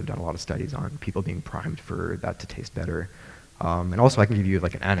example. They've done a lot of studies on people being primed for that to taste better. And also I can give you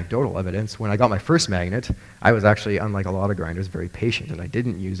like an anecdotal evidence. When I got my first magnet, I was actually, unlike a lot of grinders, very patient, and I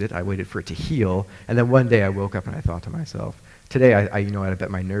didn't use it. I waited for it to heal, and then one day I woke up and I thought to myself, today I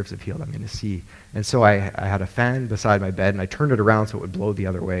bet my nerves have healed, I'm going to see. And so I had a fan beside my bed, and I turned it around so it would blow the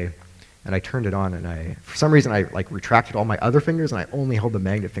other way. And I turned it on, and for some reason I retracted all my other fingers, and I only held the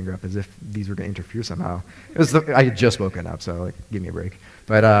magnet finger up as if these were going to interfere somehow. I had just woken up, so give me a break.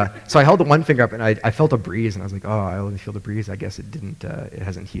 But so I held the one finger up, and I felt a breeze, and I was like, oh, I only feel the breeze. I guess it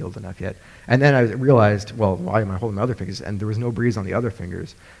hasn't healed enough yet. And then I realized, well, why am I holding my other fingers? And there was no breeze on the other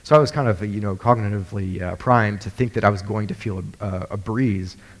fingers. So I was kind of cognitively primed to think that I was going to feel a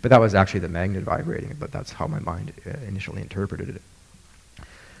breeze, but that was actually the magnet vibrating. But that's how my mind initially interpreted it.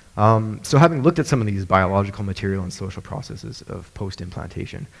 So having looked at some of these biological, material, and social processes of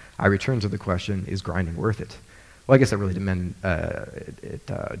post-implantation, I return to the question, is grinding worth it? Well, I guess that really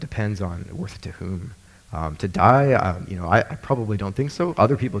depends on worth it to whom. To die, I probably don't think so.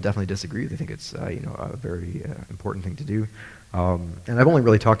 Other people definitely disagree. They think it's a very important thing to do. And I've only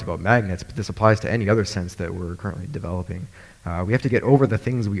really talked about magnets, but this applies to any other sense that we're currently developing. We have to get over the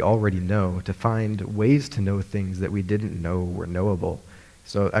things we already know to find ways to know things that we didn't know were knowable.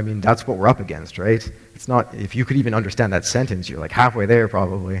 So, I mean, that's what we're up against, right? It's not, if you could even understand that sentence, you're like halfway there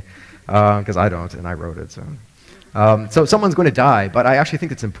probably, because I don't, and I wrote it, so. So someone's going to die, but I actually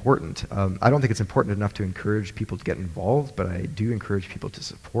think it's important. I don't think it's important enough to encourage people to get involved, but I do encourage people to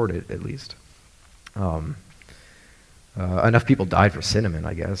support it, at least. Enough people died for cinnamon,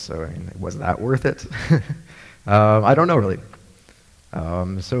 I guess, so I mean, was that worth it? I don't know, really.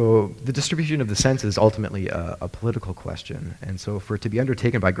 So the distribution of the sense is ultimately a political question, and so for it to be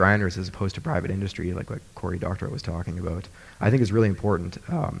undertaken by grinders as opposed to private industry, like what Cory Doctorow was talking about, I think is really important.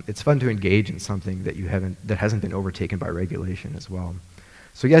 It's fun to engage in something that hasn't been overtaken by regulation as well.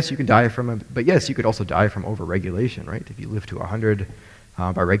 So yes, you can die from it, but yes, you could also die from over-regulation, right? If you live to 100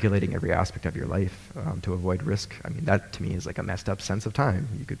 by regulating every aspect of your life to avoid risk, I mean, that to me is like a messed up sense of time,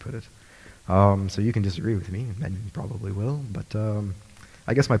 you could put it. So you can disagree with me, and you probably will, but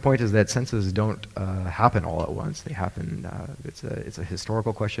I guess my point is that senses don't happen all at once. They happen, it's a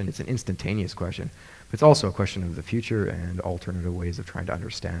historical question, it's an instantaneous question, but it's also a question of the future and alternative ways of trying to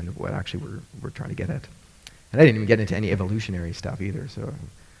understand what actually we're trying to get at. And I didn't even get into any evolutionary stuff either, so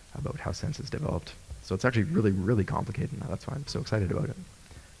about how senses developed. So it's actually really, really complicated, and that's why I'm so excited about it.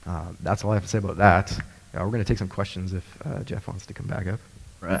 That's all I have to say about that. We're going to take some questions if Jeff wants to come back up.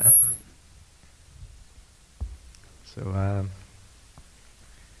 Right. So,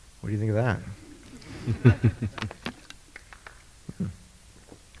 what do you think of that?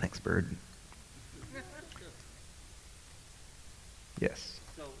 Thanks, Bird. Yes.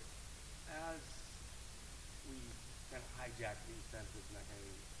 So, as we kind of hijack these senses and that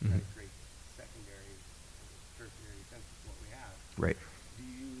kind of create secondary, tertiary senses of what we have, Right. do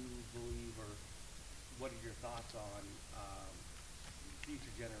you believe, or what are your thoughts on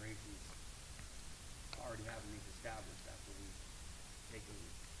future generations already having these established after we've taken,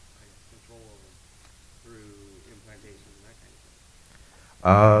 I guess, control over them through implantation and that kind of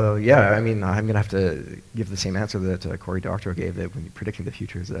thing? Yeah, I mean, I'm going to have to give the same answer that Cory Doctorow gave, that when predicting the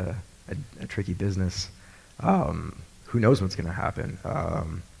future is a tricky business. Who knows what's going to happen?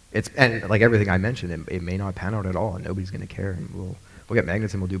 And like everything I mentioned, it may not pan out at all, and nobody's going to care. And we'll get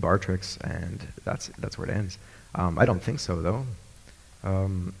magnets and we'll do bar tricks, and that's where it ends. I don't think so, though.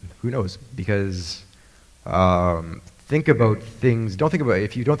 Who knows? Because think about things.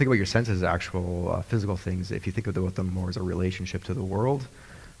 If you don't think about your senses as actual physical things, if you think about them more as a relationship to the world,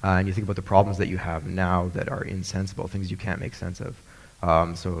 and you think about the problems that you have now that are insensible, things you can't make sense of.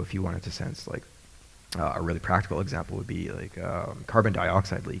 So if you wanted to sense, like, a really practical example would be like carbon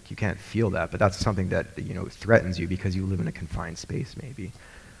dioxide leak. You can't feel that, but that's something that threatens you because you live in a confined space. Maybe.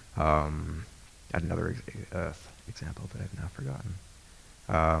 I had another example, but I've now forgotten.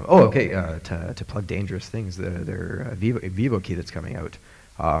 To plug dangerous things, their Vivo key that's coming out,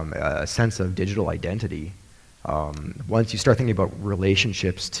 a sense of digital identity. Once you start thinking about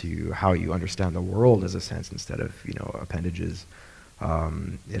relationships to how you understand the world as a sense instead of appendages,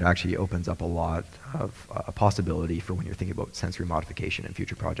 it actually opens up a lot of possibility for when you're thinking about sensory modification in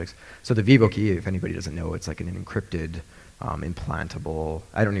future projects. So the Vivo key, if anybody doesn't know, it's like an encrypted, implantable.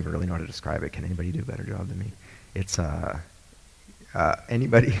 I don't even really know how to describe it. Can anybody do a better job than me? It's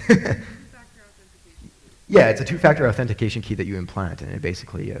anybody? Yeah, it's a two-factor authentication key that you implant, and it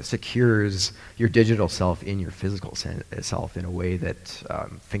basically secures your digital self in your physical self in a way that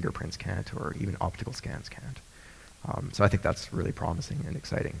fingerprints can't, or even optical scans can't. So I think that's really promising and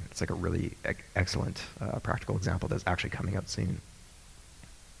exciting. It's like a really excellent practical example that's actually coming out soon.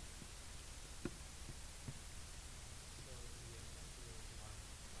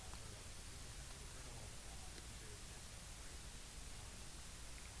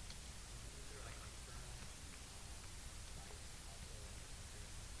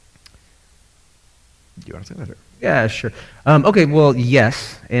 Do you want to say that? Yeah, sure. Okay, well,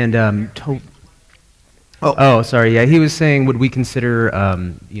 yes, and Oh, sorry. Yeah, he was saying, would we consider,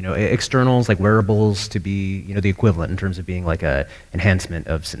 externals like wearables to be, the equivalent in terms of being like a enhancement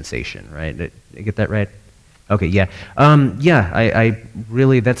of sensation, right? Did I get that right? Okay, yeah. I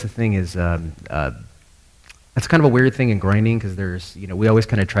really, that's the thing is, that's kind of a weird thing in grinding because there's, we always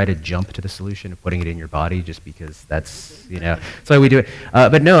kind of try to jump to the solution of putting it in your body just because that's, that's why we do it.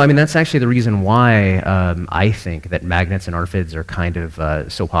 But no, I mean, that's actually the reason why I think that magnets and RFIDs are kind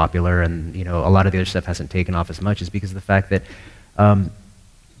of so popular and, a lot of the other stuff hasn't taken off as much is because of the fact that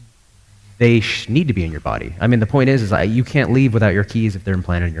they need to be in your body. I mean, the point is you can't leave without your keys if they're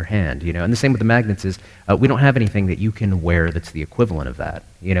implanted in your hand, And the same with the magnets is we don't have anything that you can wear that's the equivalent of that,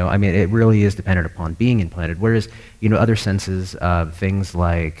 I mean, it really is dependent upon being implanted. Whereas, other senses, things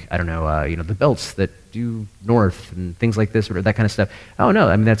like, I don't know, the belts that do north and things like this or that kind of stuff. Oh no,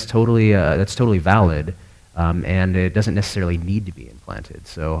 I mean that's totally valid, and it doesn't necessarily need to be implanted.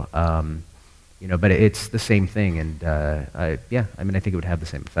 So. But it's the same thing, and I think it would have the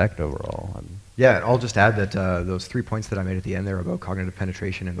same effect overall. Yeah, I'll just add that those 3 points that I made at the end there about cognitive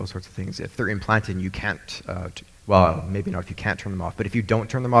penetration and those sorts of things, if they're implanted, you can't Well, maybe not if you can't turn them off, but if you don't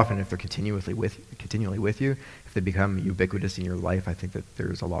turn them off and if they're continually with you, if they become ubiquitous in your life, I think that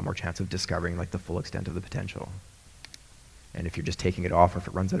there's a lot more chance of discovering like the full extent of the potential. And if you're just taking it off or if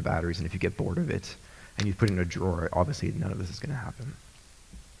it runs out of batteries and if you get bored of it and you put it in a drawer, obviously none of this is going to happen.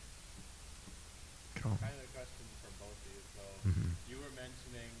 Cool. Kind of a question for both of you. So you were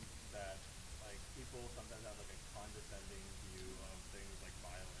mentioning that like people sometimes have like a condescending view of things like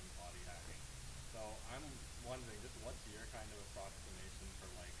bio and body hacking. So I'm wondering, just what's your kind of approximation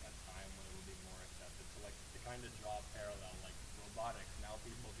for like a time when it will be more accepted? So like to kind of draw a parallel, like robotics, now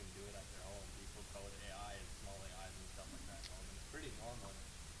people can do it at their home. People code AI and small AIs and stuff like that at home, and it's pretty normal and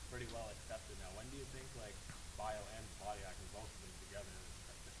it's pretty well accepted now. When do you think like bio and body hacking, both of them together,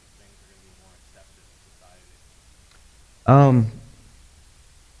 that these things are going to be more accepted in society?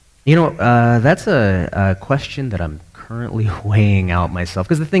 That's a question that I'm currently weighing out myself.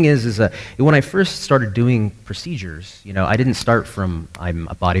 Because the thing is when I first started doing procedures, I didn't start from I'm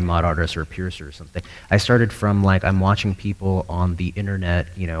a body mod artist or a piercer or something. I started from like I'm watching people on the internet,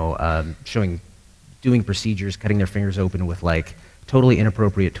 doing procedures, cutting their fingers open with like totally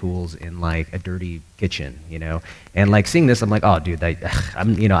inappropriate tools in like a dirty kitchen, and like seeing this, I'm like, oh, dude, I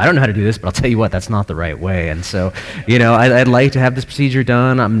don't know how to do this, but I'll tell you what, that's not the right way. And so, I'd like to have this procedure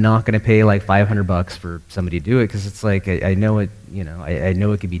done. I'm not going to pay like $500 for somebody to do it because it's like I know it, I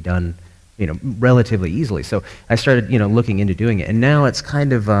know it could be done, relatively easily. So I started, looking into doing it, and now it's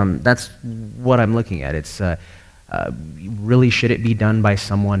kind of that's what I'm looking at. It's really, should it be done by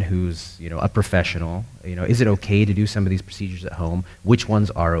someone who's, a professional? Is it okay to do some of these procedures at home? Which ones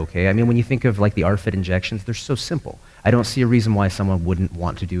are okay? I mean, when you think of like the RFID injections, they're so simple. I don't see a reason why someone wouldn't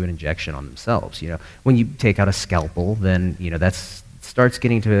want to do an injection on themselves. When you take out a scalpel, then that's starts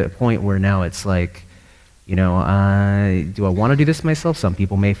getting to a point where now it's like, do I want to do this myself? Some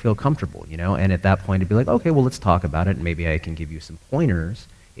people may feel comfortable, and at that point it'd be like, okay, well, let's talk about it, and maybe I can give you some pointers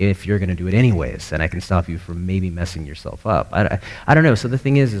if you're going to do it anyways, and I can stop you from maybe messing yourself up. I don't know. So the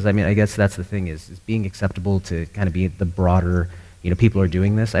thing is I guess that's the thing is being acceptable to kind of be the broader, people are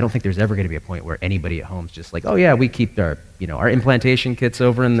doing this. I don't think there's ever going to be a point where anybody at home's just like, oh yeah, we keep our, our implantation kits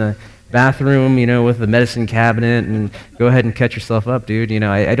over in the bathroom, with the medicine cabinet, and go ahead and cut yourself up, dude.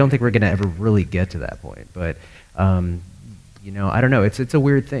 I don't think we're going to ever really get to that point. But, I don't know. It's a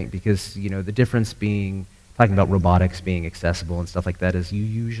weird thing because, the difference being, talking about robotics being accessible and stuff like that is you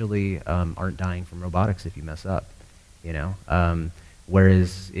usually aren't dying from robotics if you mess up,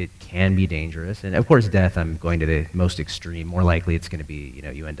 whereas it can be dangerous. And of course, death, I'm going to the most extreme. More likely it's going to be,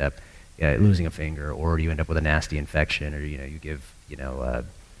 you end up losing a finger, or you end up with a nasty infection, or, you give, a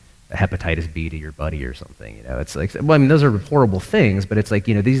hepatitis B to your buddy or something. It's like, well, I mean, those are horrible things, but it's like,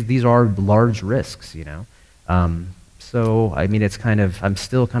 these are large risks, So, I mean, it's kind of, I'm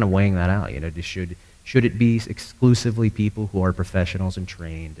still kind of weighing that out, should it be exclusively people who are professionals and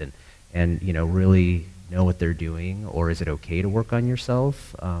trained and really know what they're doing, or is it okay to work on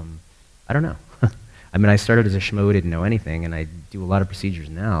yourself? I don't know. I mean, I started as a schmo who didn't know anything, and I do a lot of procedures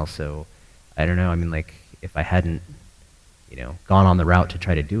now, so I don't know. I mean, like, if I hadn't, gone on the route to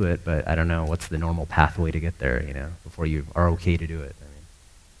try to do it, but I don't know, what's the normal pathway to get there, before you are okay to do it? I mean,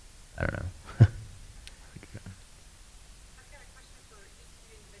 I don't know.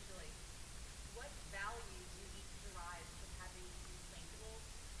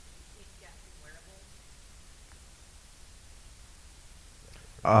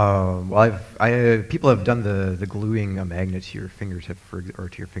 Well, people have done the gluing a magnet to your fingertip or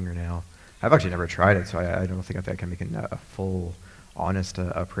to your fingernail. I've actually never tried it, so I don't think I can make a full, honest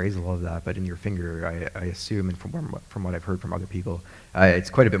appraisal of that. But in your finger, I assume, and from what I've heard from other people, it's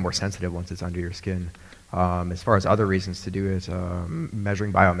quite a bit more sensitive once it's under your skin. As far as other reasons to do it,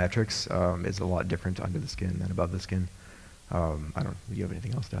 measuring biometrics is a lot different under the skin than above the skin. Do you have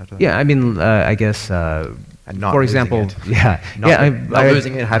anything else to add to that? Yeah, I mean, I guess, for example, not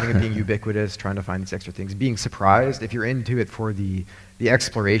losing it, having it being ubiquitous, trying to find these extra things, being surprised. If you're into it for the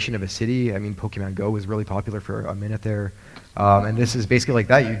exploration of a city, I mean, Pokemon Go was really popular for a minute there. And this is basically like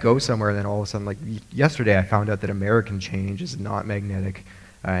that. You go somewhere, and then all of a sudden, like yesterday, I found out that American change is not magnetic,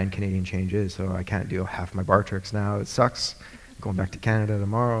 and Canadian change is, so I can't do half my bar tricks now. It sucks. Going back to Canada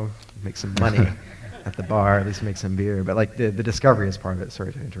tomorrow, make some money. At the bar, at least make some beer. But like the discovery is part of it.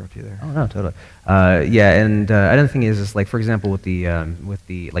 Sorry to interrupt you there. Oh no, totally. And another thing is like, for example, with the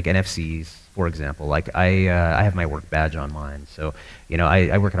like NFCs, for example, like I have my work badge on mine, so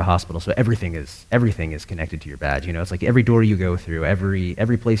I work at a hospital, so everything is connected to your badge. It's like every door you go through,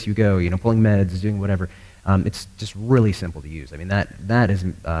 every place you go, pulling meds, doing whatever. It's just really simple to use. I mean that is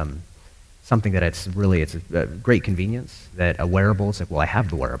something that it's a great convenience, that a wearable, it's like, well, I have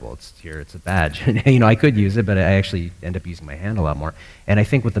the wearable, it's here, it's a badge. You know, I could use it, but I actually end up using my hand a lot more. And I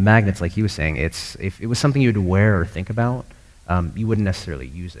think with the magnets, like he was saying, if it was something you had to wear or think about, you wouldn't necessarily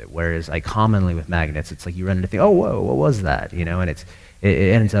use it. Whereas commonly with magnets, it's like you run into think, oh, whoa, what was that? You know, and it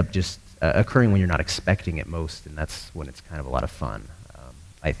ends up just occurring when you're not expecting it most, and that's when it's kind of a lot of fun,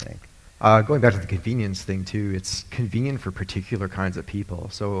 I think. Going back to the convenience thing too, it's convenient for particular kinds of people.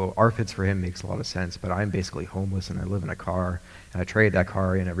 So RFIDs for him makes a lot of sense, but I'm basically homeless and I live in a car, and I trade that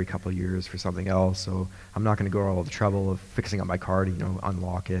car in every couple of years for something else. So I'm not going to go all the trouble of fixing up my car to, you know,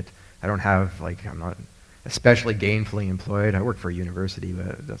 unlock it. I don't have, like, I'm not especially gainfully employed. I work for a university,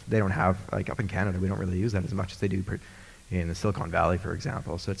 but they don't have, like, up in Canada, we don't really use that as much as they do in the Silicon Valley, for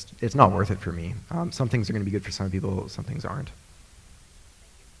example. So it's not worth it for me. Some things are going to be good for some people, some things aren't.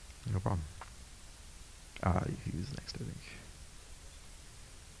 No problem. Who's next, I think?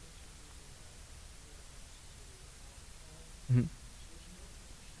 Mm-hmm.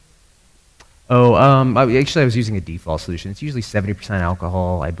 Oh, actually, I was using a default solution. It's usually 70%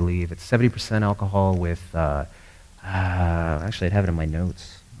 alcohol, I believe. It's 70% alcohol with, actually, I'd have it in my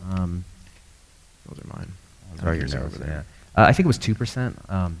notes. Those are mine. Sorry, your notes, yeah. I think it was 2%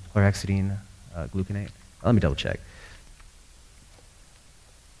 chlorhexidine gluconate. Let me double check.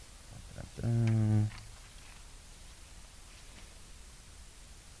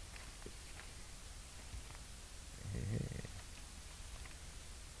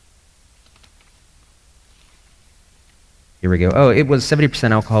 Here we go. Oh, it was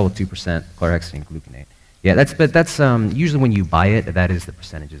 70% alcohol with 2% chlorhexidine gluconate. Yeah, that's usually when you buy it, that is the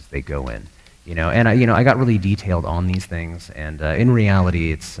percentages they go in. You know, and I got really detailed on these things, and in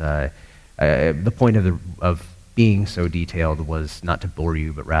reality, it's the point of being so detailed was not to bore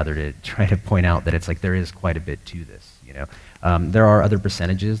you, but rather to try to point out that it's like there is quite a bit to this. You know, there are other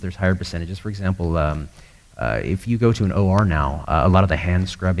percentages. There's higher percentages. For example, if you go to an OR now, a lot of the hand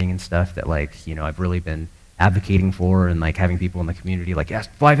scrubbing and stuff that, like, you know, I've really been advocating for, and like having people in the community like, yes,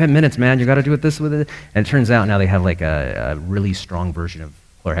 5 minutes, man, you got to do it this with it. And it turns out now they have like a really strong version of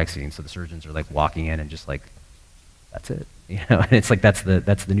chlorhexidine, so the surgeons are like walking in and just like, that's it, you know. And it's like that's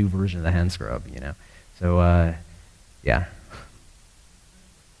the new version of the hand scrub, you know. So yeah.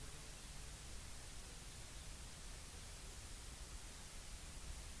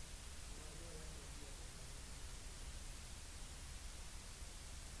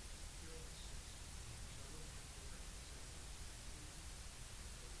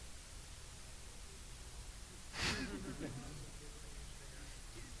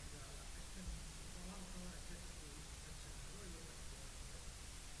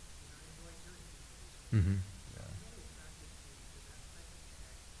 Mm-hmm.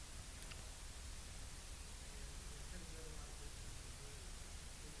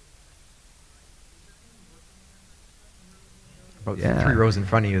 About 3 rows in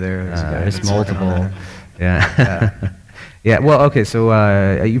front of you there. There's multiple. Yeah. Yeah. Well, okay.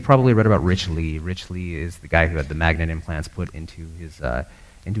 So you probably read about Rich Lee. Rich Lee is the guy who had the magnet implants put into his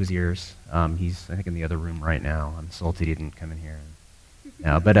ears. He's, I think, in the other room right now. I'm salty he didn't come in here.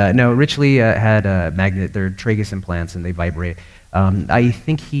 No, but no, Rich Lee had magnet. They're tragus implants, and they vibrate. I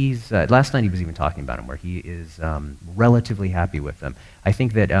think he's last night he was even talking about them, where he is relatively happy with them. I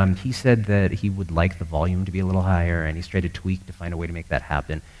think that he said that he would like the volume to be a little higher, and he's tried to tweak to find a way to make that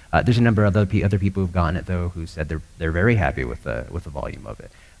happen. There's a number of other people who've gotten it though, who said they're very happy with the volume of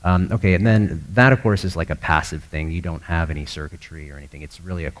it. Okay, and then that of course is like a passive thing. You don't have any circuitry or anything. It's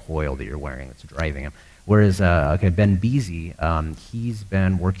really a coil that you're wearing that's driving him. Whereas okay, Ben Beasy, he's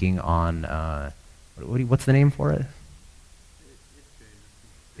been working on what's the name for it?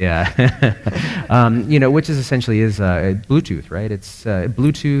 Yeah, you know, which is essentially Bluetooth, right? It's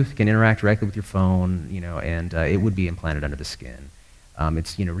Bluetooth, can interact directly with your phone, you know, and it would be implanted under the skin.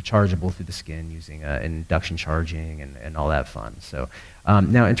 It's, you know, rechargeable through the skin using induction charging and all that fun. So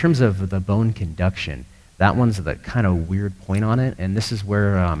now in terms of the bone conduction, that one's the kind of weird point on it, and this is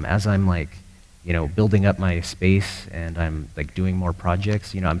where as I'm like, you know, building up my space and I'm like doing more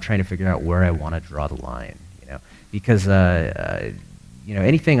projects, you know, I'm trying to figure out where I want to draw the line, you know, because you know,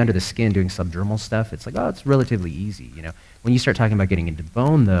 anything under the skin doing subdermal stuff, it's like, oh, it's relatively easy, you know. When you start talking about getting into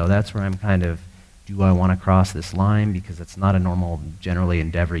bone, though, that's where I'm kind of, do I want to cross this line? Because it's not a normal, generally,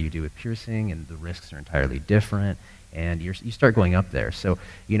 endeavor you do with piercing, and the risks are entirely different, and you start going up there. So,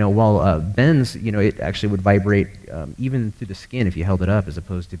 you know, while Ben's, you know, it actually would vibrate even through the skin if you held it up, as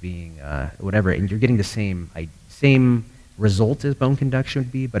opposed to being whatever, and you're getting the same result as bone conduction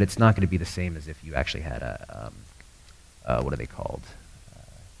would be, but it's not going to be the same as if you actually had a, what are they called?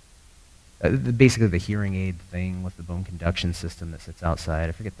 basically the hearing aid thing with the bone conduction system that sits outside.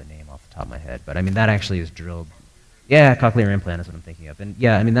 I forget the name off the top of my head, but I mean that actually is drilled. Yeah, cochlear implant is what I'm thinking of, and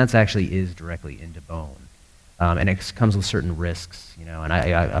yeah, I mean that's actually is directly into bone, and it comes with certain risks, you know. And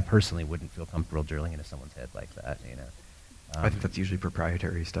I personally wouldn't feel comfortable drilling into someone's head like that, you know. I think that's usually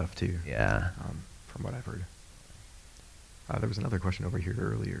proprietary stuff too. Yeah. From what I've heard. There was another question over here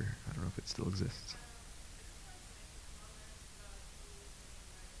earlier. I don't know if it still exists.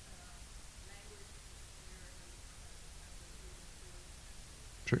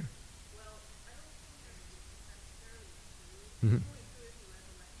 True. Mm-hmm.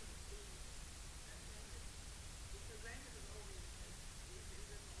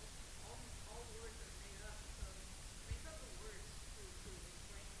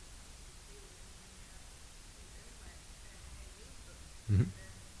 Mm-hmm.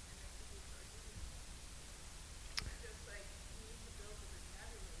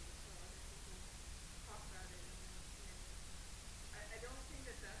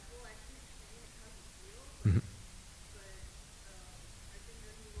 Mm-hmm.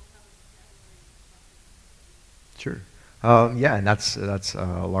 Sure. Yeah, and that's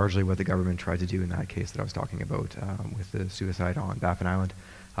largely what the government tried to do in that case that I was talking about with the suicide on Baffin Island.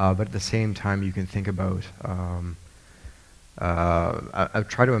 But at the same time, you can think about. I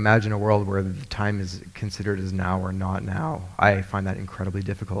try to imagine a world where the time is considered as now or not now. I find that incredibly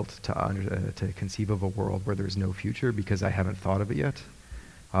difficult to conceive of a world where there's no future because I haven't thought of it yet.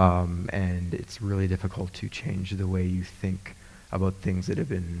 And it's really difficult to change the way you think about things that have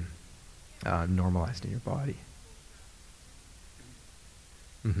been normalized in your body.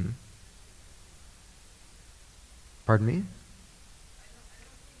 Mm-hmm. Pardon me?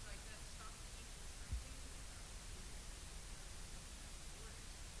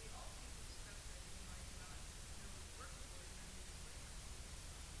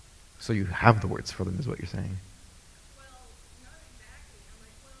 So you have the words for them, is what you're saying.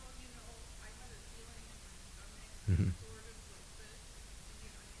 Mm-hmm.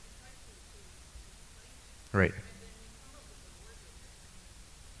 Right.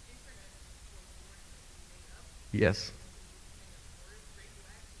 Yes.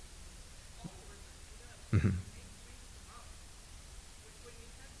 Mm-hmm.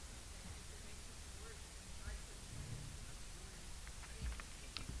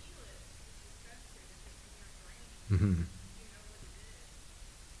 Mm-hmm.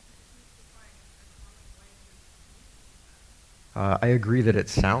 I agree that it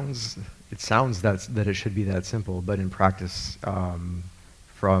sounds that it should be that simple, but in practice,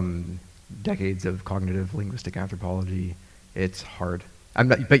 from decades of cognitive linguistic anthropology, it's hard.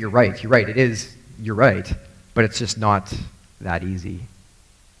 But you're right. You're right. It is. You're right. But it's just not that easy,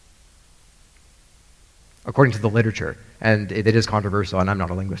 according to the literature. And it is controversial. And I'm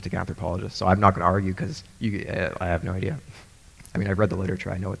not a linguistic anthropologist, so I'm not going to argue because I have no idea. I mean, I've read the literature.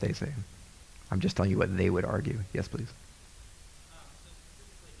 I know what they say. I'm just telling you what they would argue. Yes, please.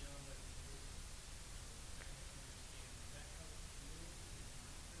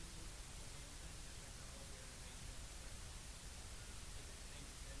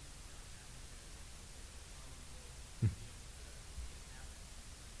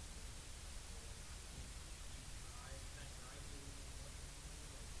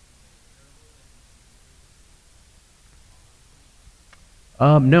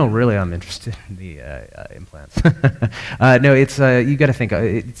 No, really, I'm interested in the implants. No, it's you got to think.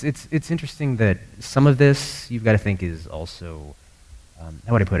 It's interesting that some of this you've got to think is also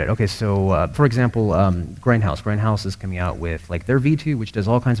how would I put it? Okay, so for example, Grindhouse. Grindhouse is coming out with like their V2, which does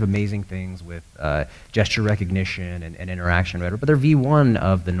all kinds of amazing things with gesture recognition and interaction, whatever. But their V1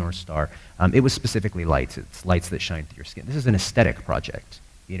 of the North Star, it was specifically lights. It's lights that shine through your skin. This is an aesthetic project.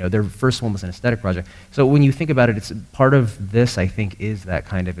 You know, their first one was an aesthetic project. So when you think about it, it's part of this, I think, is that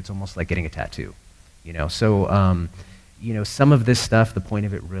kind of, it's almost like getting a tattoo. You know, so, you know, some of this stuff, the point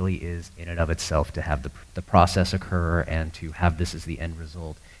of it really is in and of itself to have the process occur and to have this as the end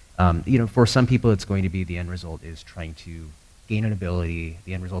result. You know, for some people, it's going to be the end result is trying to gain an ability.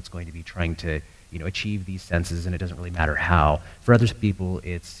 The end result's going to be trying to, you know, achieve these senses, and it doesn't really matter how. For other people,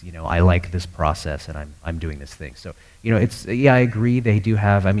 it's, you know, I like this process, and I'm doing this thing. So, you know, it's, yeah, I agree, they do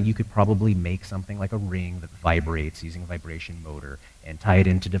have, I mean, you could probably make something like a ring that vibrates using a vibration motor and tie it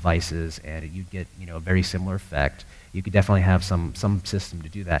into devices, and you'd get, you know, a very similar effect. You could definitely have some system to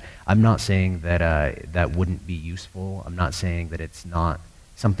do that. I'm not saying that that wouldn't be useful. I'm not saying that it's not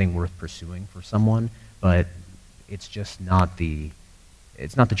something worth pursuing for someone, but it's just not the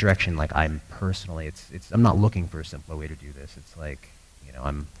direction, like, I'm personally, I'm not looking for a simpler way to do this. It's like, you know,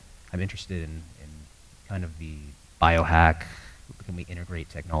 I'm interested in kind of the biohack can we integrate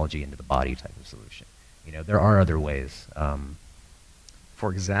technology into the body type of solution. You know, there are other ways.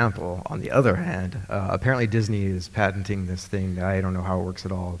 For example, on the other hand, apparently Disney is patenting this thing. I don't know how it works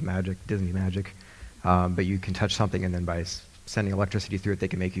at all, magic, Disney magic. But you can touch something, and then by sending electricity through it, they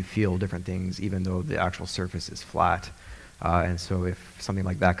can make you feel different things, even though the actual surface is flat. And so if something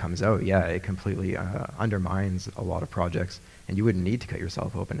like that comes out, yeah, it completely undermines a lot of projects, and you wouldn't need to cut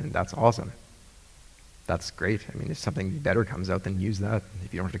yourself open, and that's awesome. That's great. I mean, if something better comes out, then use that.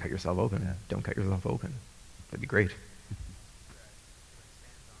 If you don't have to cut yourself open, don't cut yourself open. That'd be great.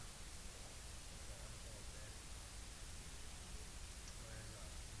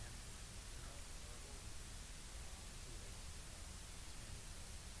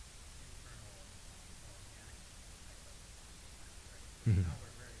 Mhm.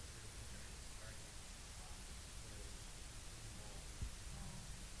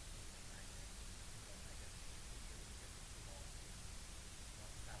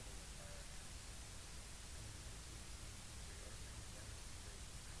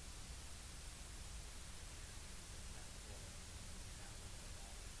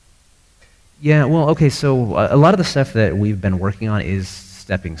 Yeah, well, okay, so a lot of the stuff that we've been working on is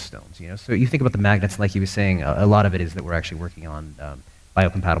stepping stones, you know. So you think about the magnets, like he was saying, a lot of it is that we're actually working on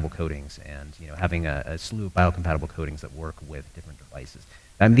biocompatible coatings and, you know, having a slew of biocompatible coatings that work with different devices.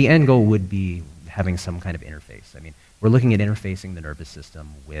 The end goal would be having some kind of interface. I mean, we're looking at interfacing the nervous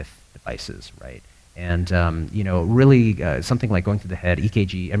system with devices, right? And, you know, really something like going through the head,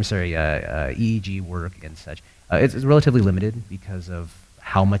 EEG work and such, it's relatively limited because of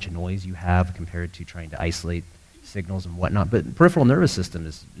how much noise you have compared to trying to isolate signals and whatnot. But peripheral nervous system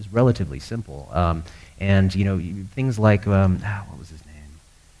is relatively simple. And, you know, things like, what was his name?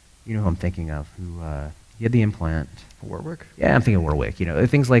 You know who I'm thinking of, who, he had the implant. Warwick? Yeah, I'm thinking of Warwick. You know,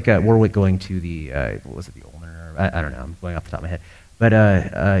 things like Warwick going to the, what was it, the ulnar? I don't know, I'm going off the top of my head.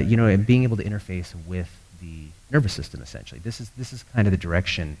 But, you know, and being able to interface with the nervous system, essentially. This is kind of the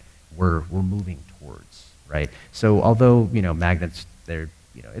direction we're moving towards, right? So although, you know, magnets, they're,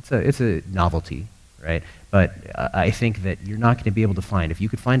 you know, it's a novelty, right? But I think that you're not going to be able to find, if you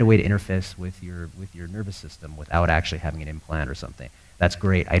could find a way to interface with your nervous system without actually having an implant or something, that's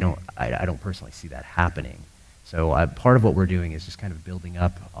great. I don't personally see that happening. So part of what we're doing is just kind of building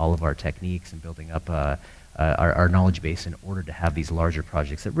up all of our techniques and building up our knowledge base in order to have these larger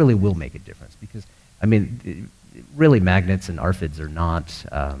projects that really will make a difference. Because, I mean, really magnets and ARFIDs are not,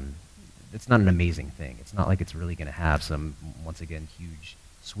 it's not an amazing thing. It's not like it's really going to have some, once again, huge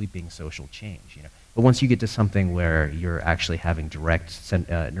sweeping social change, you know. But once you get to something where you're actually having direct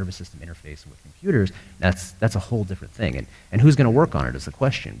nervous system interface with computers, that's a whole different thing. And who's going to work on it is the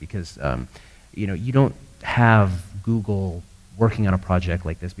question, because you know, you don't have Google working on a project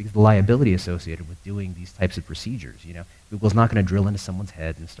like this because the liability associated with doing these types of procedures. You know, Google's not going to drill into someone's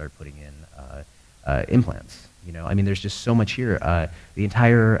head and start putting in implants. You know, I mean, there's just so much here. The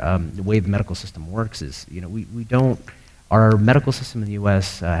entire the way the medical system works is, you know, we don't. Our medical system in the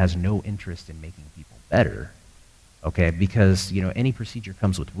U.S. Has no interest in making people better, okay? Because, you know, any procedure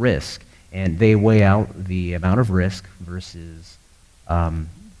comes with risk, and they weigh out the amount of risk versus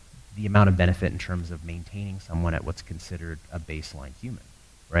the amount of benefit in terms of maintaining someone at what's considered a baseline human,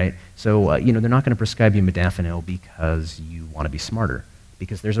 right? So, you know, they're not going to prescribe you modafinil because you want to be smarter,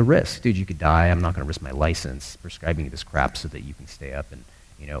 because there's a risk. Dude, you could die. I'm not going to risk my license prescribing you this crap so that you can stay up and,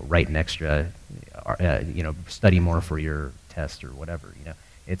 you know, write an extra, you know, study more for your test or whatever, you know.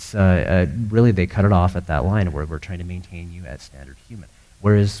 It's really, they cut it off at that line where we're trying to maintain you as standard human.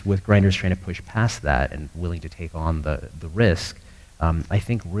 Whereas with grinders trying to push past that and willing to take on the risk, I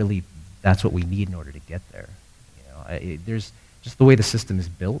think really that's what we need in order to get there. You know, there's just the way the system is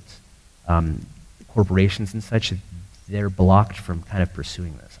built, corporations and such, they're blocked from kind of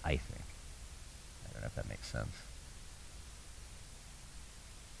pursuing this, I think. I don't know if that makes sense.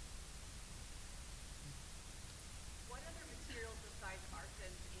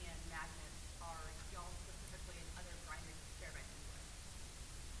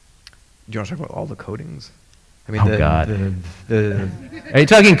 Do you want to talk about all the coatings? I mean, Oh, God. the Are you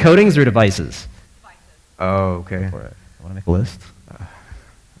talking coatings or devices? Oh, okay. Go for it. I want to make a list.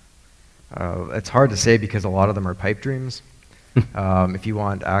 It's hard to say because a lot of them are pipe dreams. If you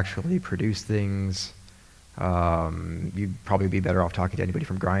want to actually produce things, you'd probably be better off talking to anybody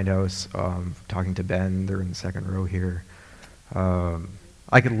from Grindhouse, talking to Ben. They're in the second row here.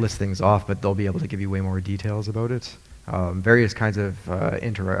 I could list things off, but they'll be able to give you way more details about it. Various kinds of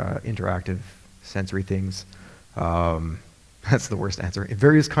interactive sensory things. That's the worst answer.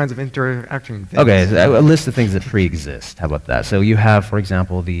 Various kinds of interaction things. Okay, so a list of things that pre-exist. How about that? So you have, for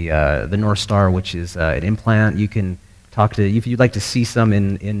example, the North Star, which is an implant. You can talk to, if you'd like to see some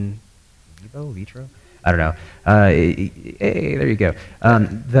in vitro? I don't know. Hey, there you go.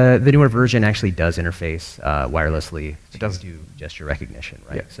 The newer version actually does interface wirelessly. It does do gesture recognition,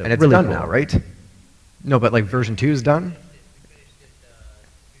 right? Yeah. So And it's really done cool. now, right? No, but like version 2 is done?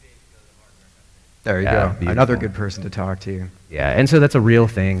 There you Yeah, go. Another beautiful. good person to talk to. Yeah, and so that's a real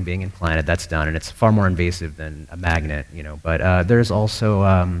thing being implanted. That's done, and it's far more invasive than a magnet, But there's also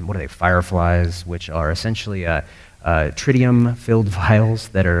what are they? Fireflies, which are essentially tritium-filled vials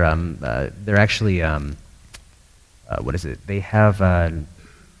that are they're actually what is it? They have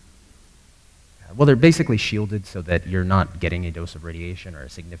well, they're basically shielded so that you're not getting a dose of radiation or a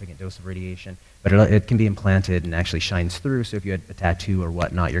significant dose of radiation, but it can be implanted and actually shines through. So if you had a tattoo or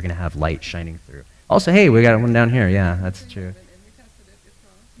whatnot, you're going to have light shining through. Also, hey, we got one down here. Yeah, that's true.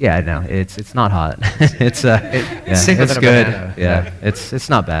 Yeah, no, it's not hot. it's safer it's than a good. banana. Yeah, it's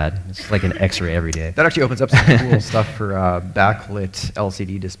not bad. It's like an X-ray every day. That actually opens up some cool stuff for backlit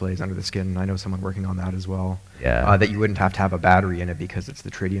LCD displays under the skin. I know someone working on that as well. Yeah. That you wouldn't have to have a battery in it because it's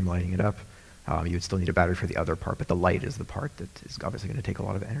the tritium lighting it up. You would still need a battery for the other part, but the light is the part that is obviously going to take a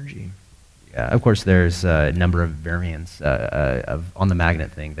lot of energy. Yeah, of course, there's a number of variants on the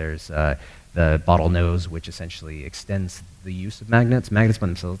magnet thing. There's the bottle nose, which essentially extends the use of magnets. Magnets by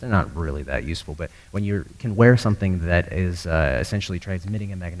themselves, they're not really that useful, but when you can wear something that is essentially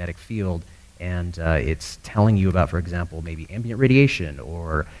transmitting a magnetic field and it's telling you about, for example, maybe ambient radiation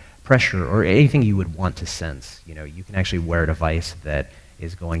or pressure or anything you would want to sense, you can actually wear a device that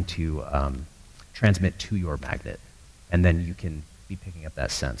is going to transmit to your magnet, and then you can be picking up that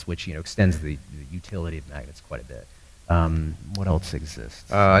sense, which extends the utility of magnets quite a bit. What else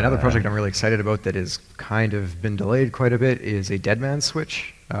exists? Another project I'm really excited about that has kind of been delayed quite a bit is a dead man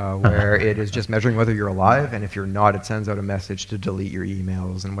switch, where it is just measuring whether you're alive, and if you're not, it sends out a message to delete your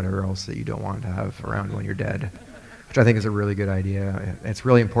emails and whatever else that you don't want to have around when you're dead, which I think is a really good idea. It's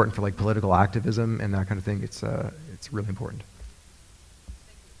really important for like political activism and that kind of thing. It's really important.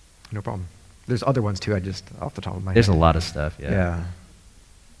 No problem. There's other ones too. I just off the top of my There's head. a lot of stuff. Yeah.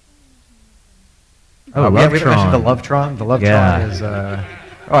 Oh, we haven't mentioned the Lovetron. Lovetron. The Lovetron Yeah. is.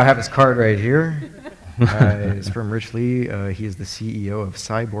 I have his card right here. It's from Rich Lee. He is the CEO of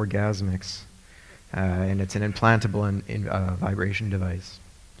Cyborgasmics, and it's an implantable vibration device.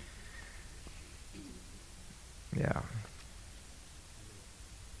 Yeah.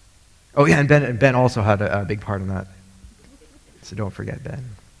 Oh yeah, and Ben also had a big part in that. So don't forget Ben.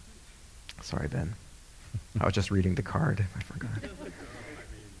 Sorry, Ben. I was just reading the card. I forgot.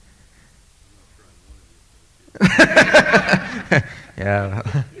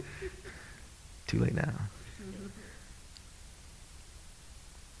 Yeah. Too late now.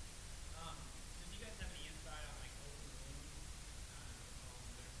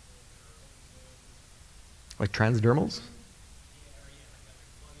 Like transdermals?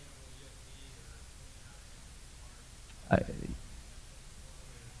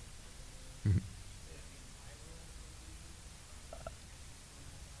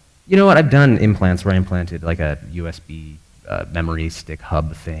 You know what? I've done implants where I implanted like a USB memory stick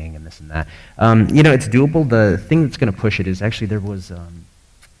hub thing and this and that. It's doable. The thing that's going to push it is actually there was some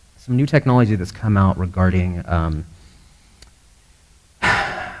new technology that's come out regarding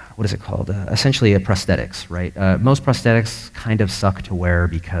what is it called? Essentially, prosthetics, right? Most prosthetics kind of suck to wear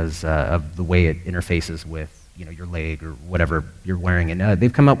because of the way it interfaces with your leg or whatever you're wearing. And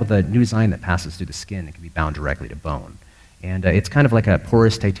they've come up with a new design that passes through the skin and can be bound directly to bone. And it's kind of like a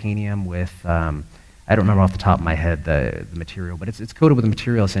porous titanium with, I don't remember off the top of my head the material, but it's coated with a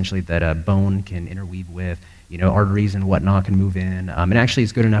material essentially that a bone can interweave with, arteries and whatnot can move in. And actually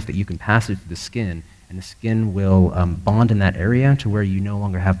it's good enough that you can pass it through the skin, and the skin will bond in that area to where you no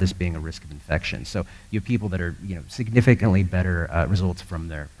longer have this being a risk of infection. So you have people that are, significantly better results from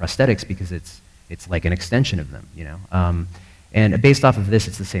their prosthetics because it's like an extension of them, And based off of this,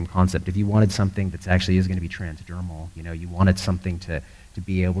 it's the same concept. If you wanted something that actually is going to be transdermal, you wanted something to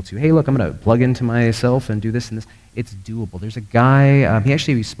be able to, hey, look, I'm going to plug into myself and do this and this, it's doable. There's a guy, he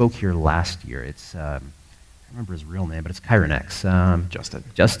actually spoke here last year. It's, I don't remember his real name, but it's Chironex.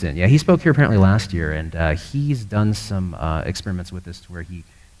 Justin, yeah, he spoke here apparently last year, and he's done some experiments with this to where he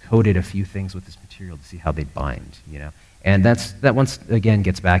coated a few things with this material to see how they bind, And that once again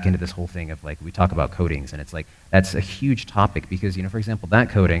gets back into this whole thing of like, we talk about coatings, and it's like, that's a huge topic because, for example, that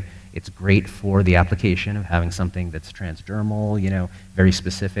coating, it's great for the application of having something that's transdermal, very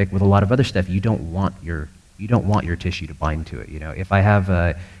specific. With a lot of other stuff, you don't want your tissue to bind to it, If I have,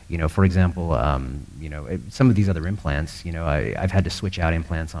 for example, some of these other implants, I've had to switch out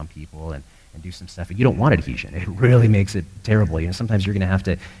implants on people, and and do some stuff. And you don't want adhesion. It really makes it terrible. You know, sometimes you're going to have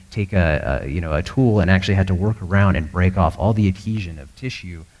to take a tool and actually have to work around and break off all the adhesion of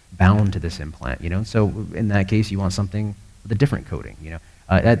tissue bound to this implant. You know, so in that case, you want something with a different coating. You know,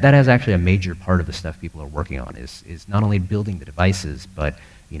 that is actually a major part of the stuff people are working on is not only building the devices, but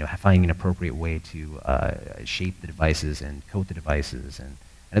you know, finding an appropriate way to shape the devices and coat the devices, and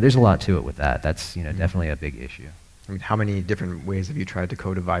there's a lot to it with that. That's, you know, definitely a big issue. I mean, how many different ways have you tried to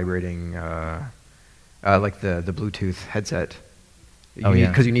coat a vibrating, like the Bluetooth headset? Oh, yeah.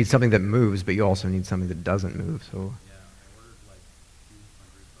 Because you need something that moves, but you also need something that doesn't move. So. Yeah, I ordered like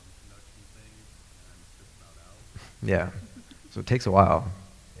 200 from production things, and I'm just about out. Yeah. So it takes a while.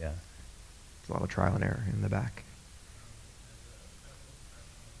 Yeah. There's a lot of trial and error in the back.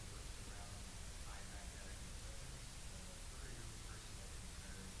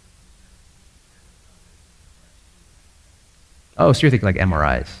 Oh, so you're thinking like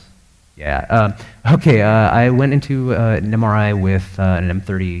MRIs. Yeah. Okay, I went into an MRI with an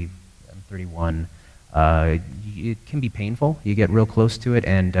M31. It can be painful. You get real close to it,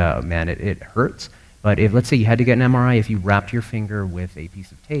 and man, it hurts. But if, let's say you had to get an MRI, if you wrapped your finger with a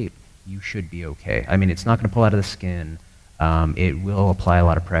piece of tape, you should be okay. I mean, it's not going to pull out of the skin. It will apply a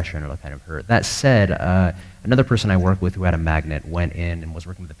lot of pressure, and it'll kind of hurt. That said, another person I worked with who had a magnet went in and was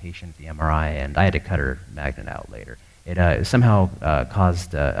working with the patient at the MRI, and I had to cut her magnet out later. It somehow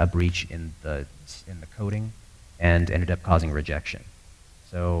caused a breach in the coating and ended up causing rejection.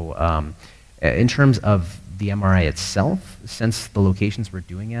 So in terms of the MRI itself, since the locations we're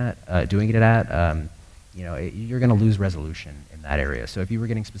doing it at, you know, you're going to lose resolution in that area. So if you were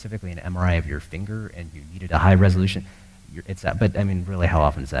getting specifically an MRI of your finger and you needed a high resolution, it's that. But I mean, really, how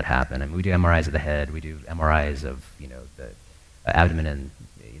often does that happen? I mean, we do MRIs of the head, we do MRIs of, you know, the abdomen, and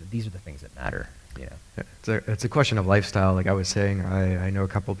you know, these are the things that matter. You know. It's a question of lifestyle. Like I was saying, I know a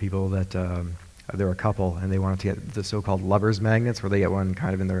couple people that they're a couple and they wanted to get the so-called lovers magnets, where they get one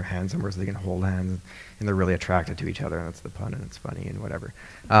kind of in their hand somewhere so they can hold hands, and they're really attracted to each other. And that's the pun, and it's funny and whatever.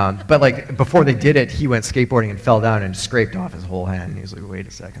 But like before they did it, he went skateboarding and fell down and scraped off his whole hand. And he was like, "Wait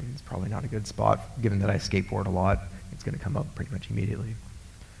a second, it's probably not a good spot, given that I skateboard a lot. It's going to come up pretty much immediately."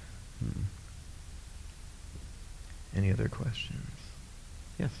 Any other questions?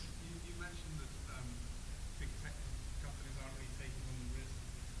 Yes. You mentioned that big tech companies aren't really taking on the risk.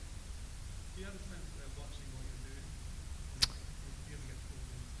 Do you have a sense that they're watching what you're doing? Do you ever get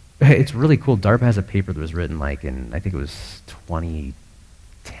pulled in? It's really cool. DARPA has a paper that was written like in, I think it was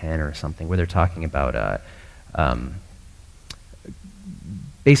 2010 or something, where they're talking about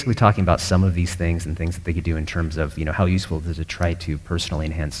basically talking about some of these things and things that they could do in terms of, you know, how useful it is to try to personally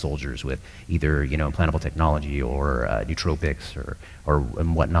enhance soldiers with either, you know, implantable technology or nootropics or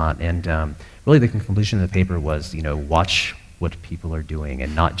and whatnot. And really the conclusion of the paper was, you know, watch what people are doing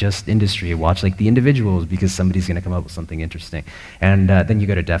and not just industry. Watch like the individuals, because somebody's going to come up with something interesting. And then you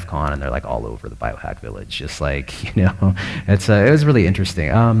go to DEF CON and they're like all over the biohack village, just like, you know, it was really interesting.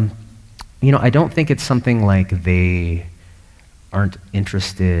 You know, I don't think it's something like they aren't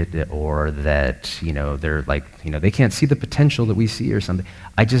interested or that, you know, they're like, you know, they can't see the potential that we see or something.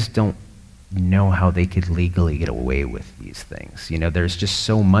 I just don't know how they could legally get away with these things. You know, there's just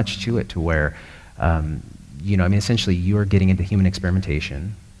so much to it to where, you know, I mean, essentially you're getting into human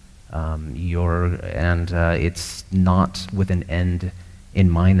experimentation, it's not with an end in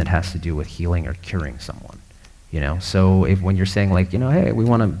mind that has to do with healing or curing someone, you know? So when you're saying like, you know, hey, we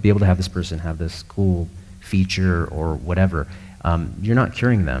want to be able to have this person have this cool feature or whatever, you're not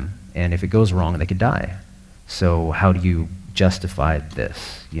curing them, and if it goes wrong, they could die. So how do you justify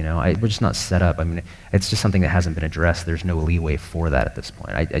this? You know, we're just not set up. I mean, it's just something that hasn't been addressed. There's no leeway for that at this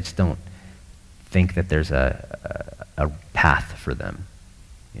point. I just don't think that there's a path for them,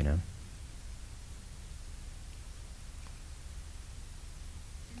 you know?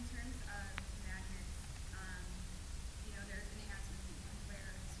 In terms of magnets, you know, there's enhancements in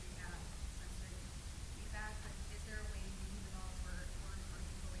hardware to have sensory feedback, but is there a way you can develop or are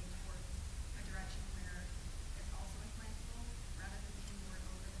you going towards a direction where it's also implantable rather than being worn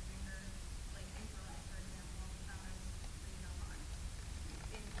over the finger, like infrared, for example, I was reading up on,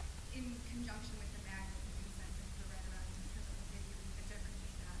 in conjunction with the magnet, you can sense infrared around you because it will give you a different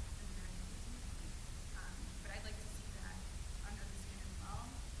feedback than the magnet is usually. But I'd like to see that under the skin as well.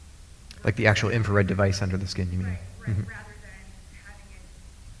 Like the actual infrared device under the skin, you mean? Right, rather than having it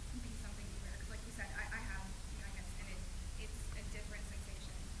be something you wear. Because like you said, I have magnets, and it's a different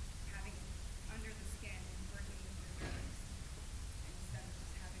sensation having it under the skin and working with your nerves instead of just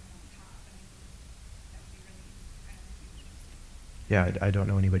having it on top. I mean, that would be really kind of huge. Yeah, I don't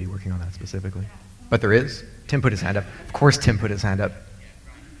know anybody working on that specifically. But there is. Tim put his hand up. Of course Tim put his hand up.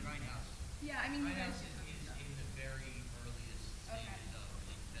 Yeah,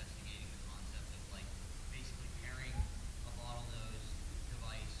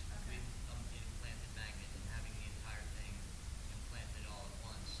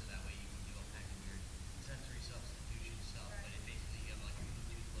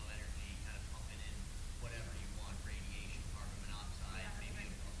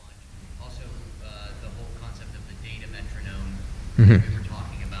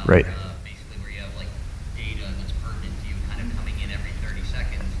 Right. Basically where you have like data that's pertinent to you kind of coming in every 30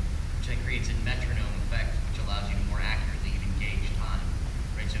 seconds, which then creates a metronome effect, which allows you to more accurately even gauge time,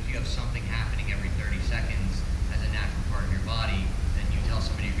 right? So if you have something happening every 30 seconds as a natural part of your body, then you tell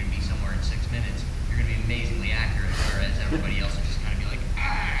somebody you're going to be somewhere in 6 minutes, you're going to be amazingly accurate, whereas everybody else will just kind of be like,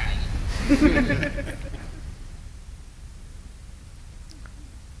 ah.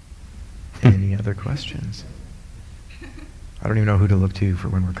 Any other questions? I don't even know who to look to for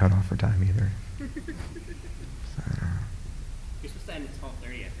when we're cut off for time either. You're supposed to end at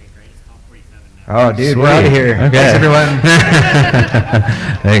 12:30, I think, right? It's 12:47 now. Oh, dude, we're out of here. Okay. Thanks, everyone.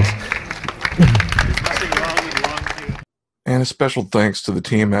 Thanks. There's nothing wrong with long things. And a special thanks to the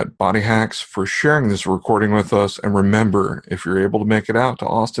team at Body Hacks for sharing this recording with us. And remember, if you're able to make it out to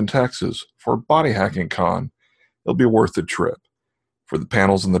Austin, Texas for Body Hacking Con, it'll be worth the trip. For the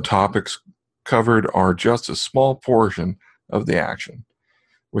panels and the topics covered are just a small portion of the action.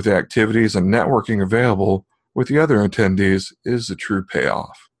 With the activities and networking available with the other attendees is the true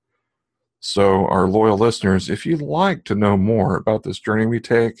payoff. So, our loyal listeners, if you'd like to know more about this journey we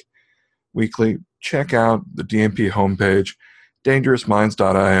take weekly, check out the DMP homepage,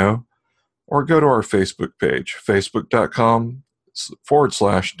 dangerousminds.io, or go to our Facebook page,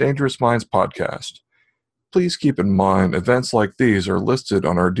 facebook.com/Dangerous Minds Podcast. Please keep in mind events like these are listed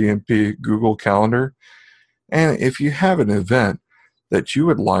on our DMP Google Calendar, and if you have an event that you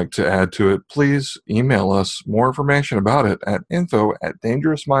would like to add to it, please email us more information about it at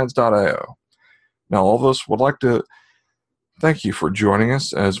info@dangerousminds.io. Now, all of us would like to thank you for joining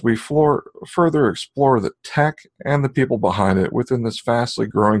us as we further explore the tech and the people behind it within this vastly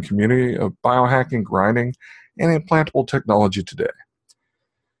growing community of biohacking, grinding, and implantable technology today.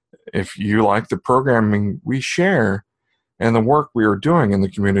 If you like the programming we share and the work we are doing in the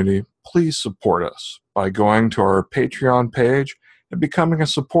community, please support us by going to our Patreon page and becoming a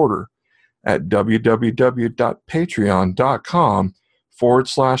supporter at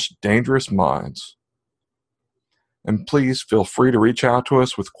www.patreon.com/Dangerous Minds. And please feel free to reach out to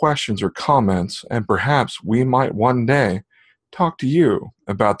us with questions or comments, and perhaps we might one day talk to you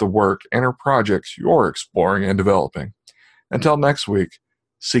about the work and or projects you're exploring and developing. Until next week,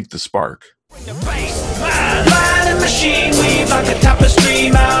 seek the spark. Man and machine weave like a tapestry,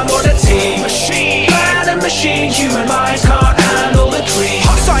 man, what a team. Man and machine, human minds can't handle the dream.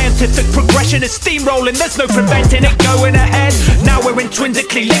 Our scientific progression is steamrolling, there's no preventing it going ahead. Now we're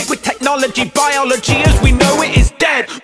intrinsically linked with technology, biology as we know it is dead.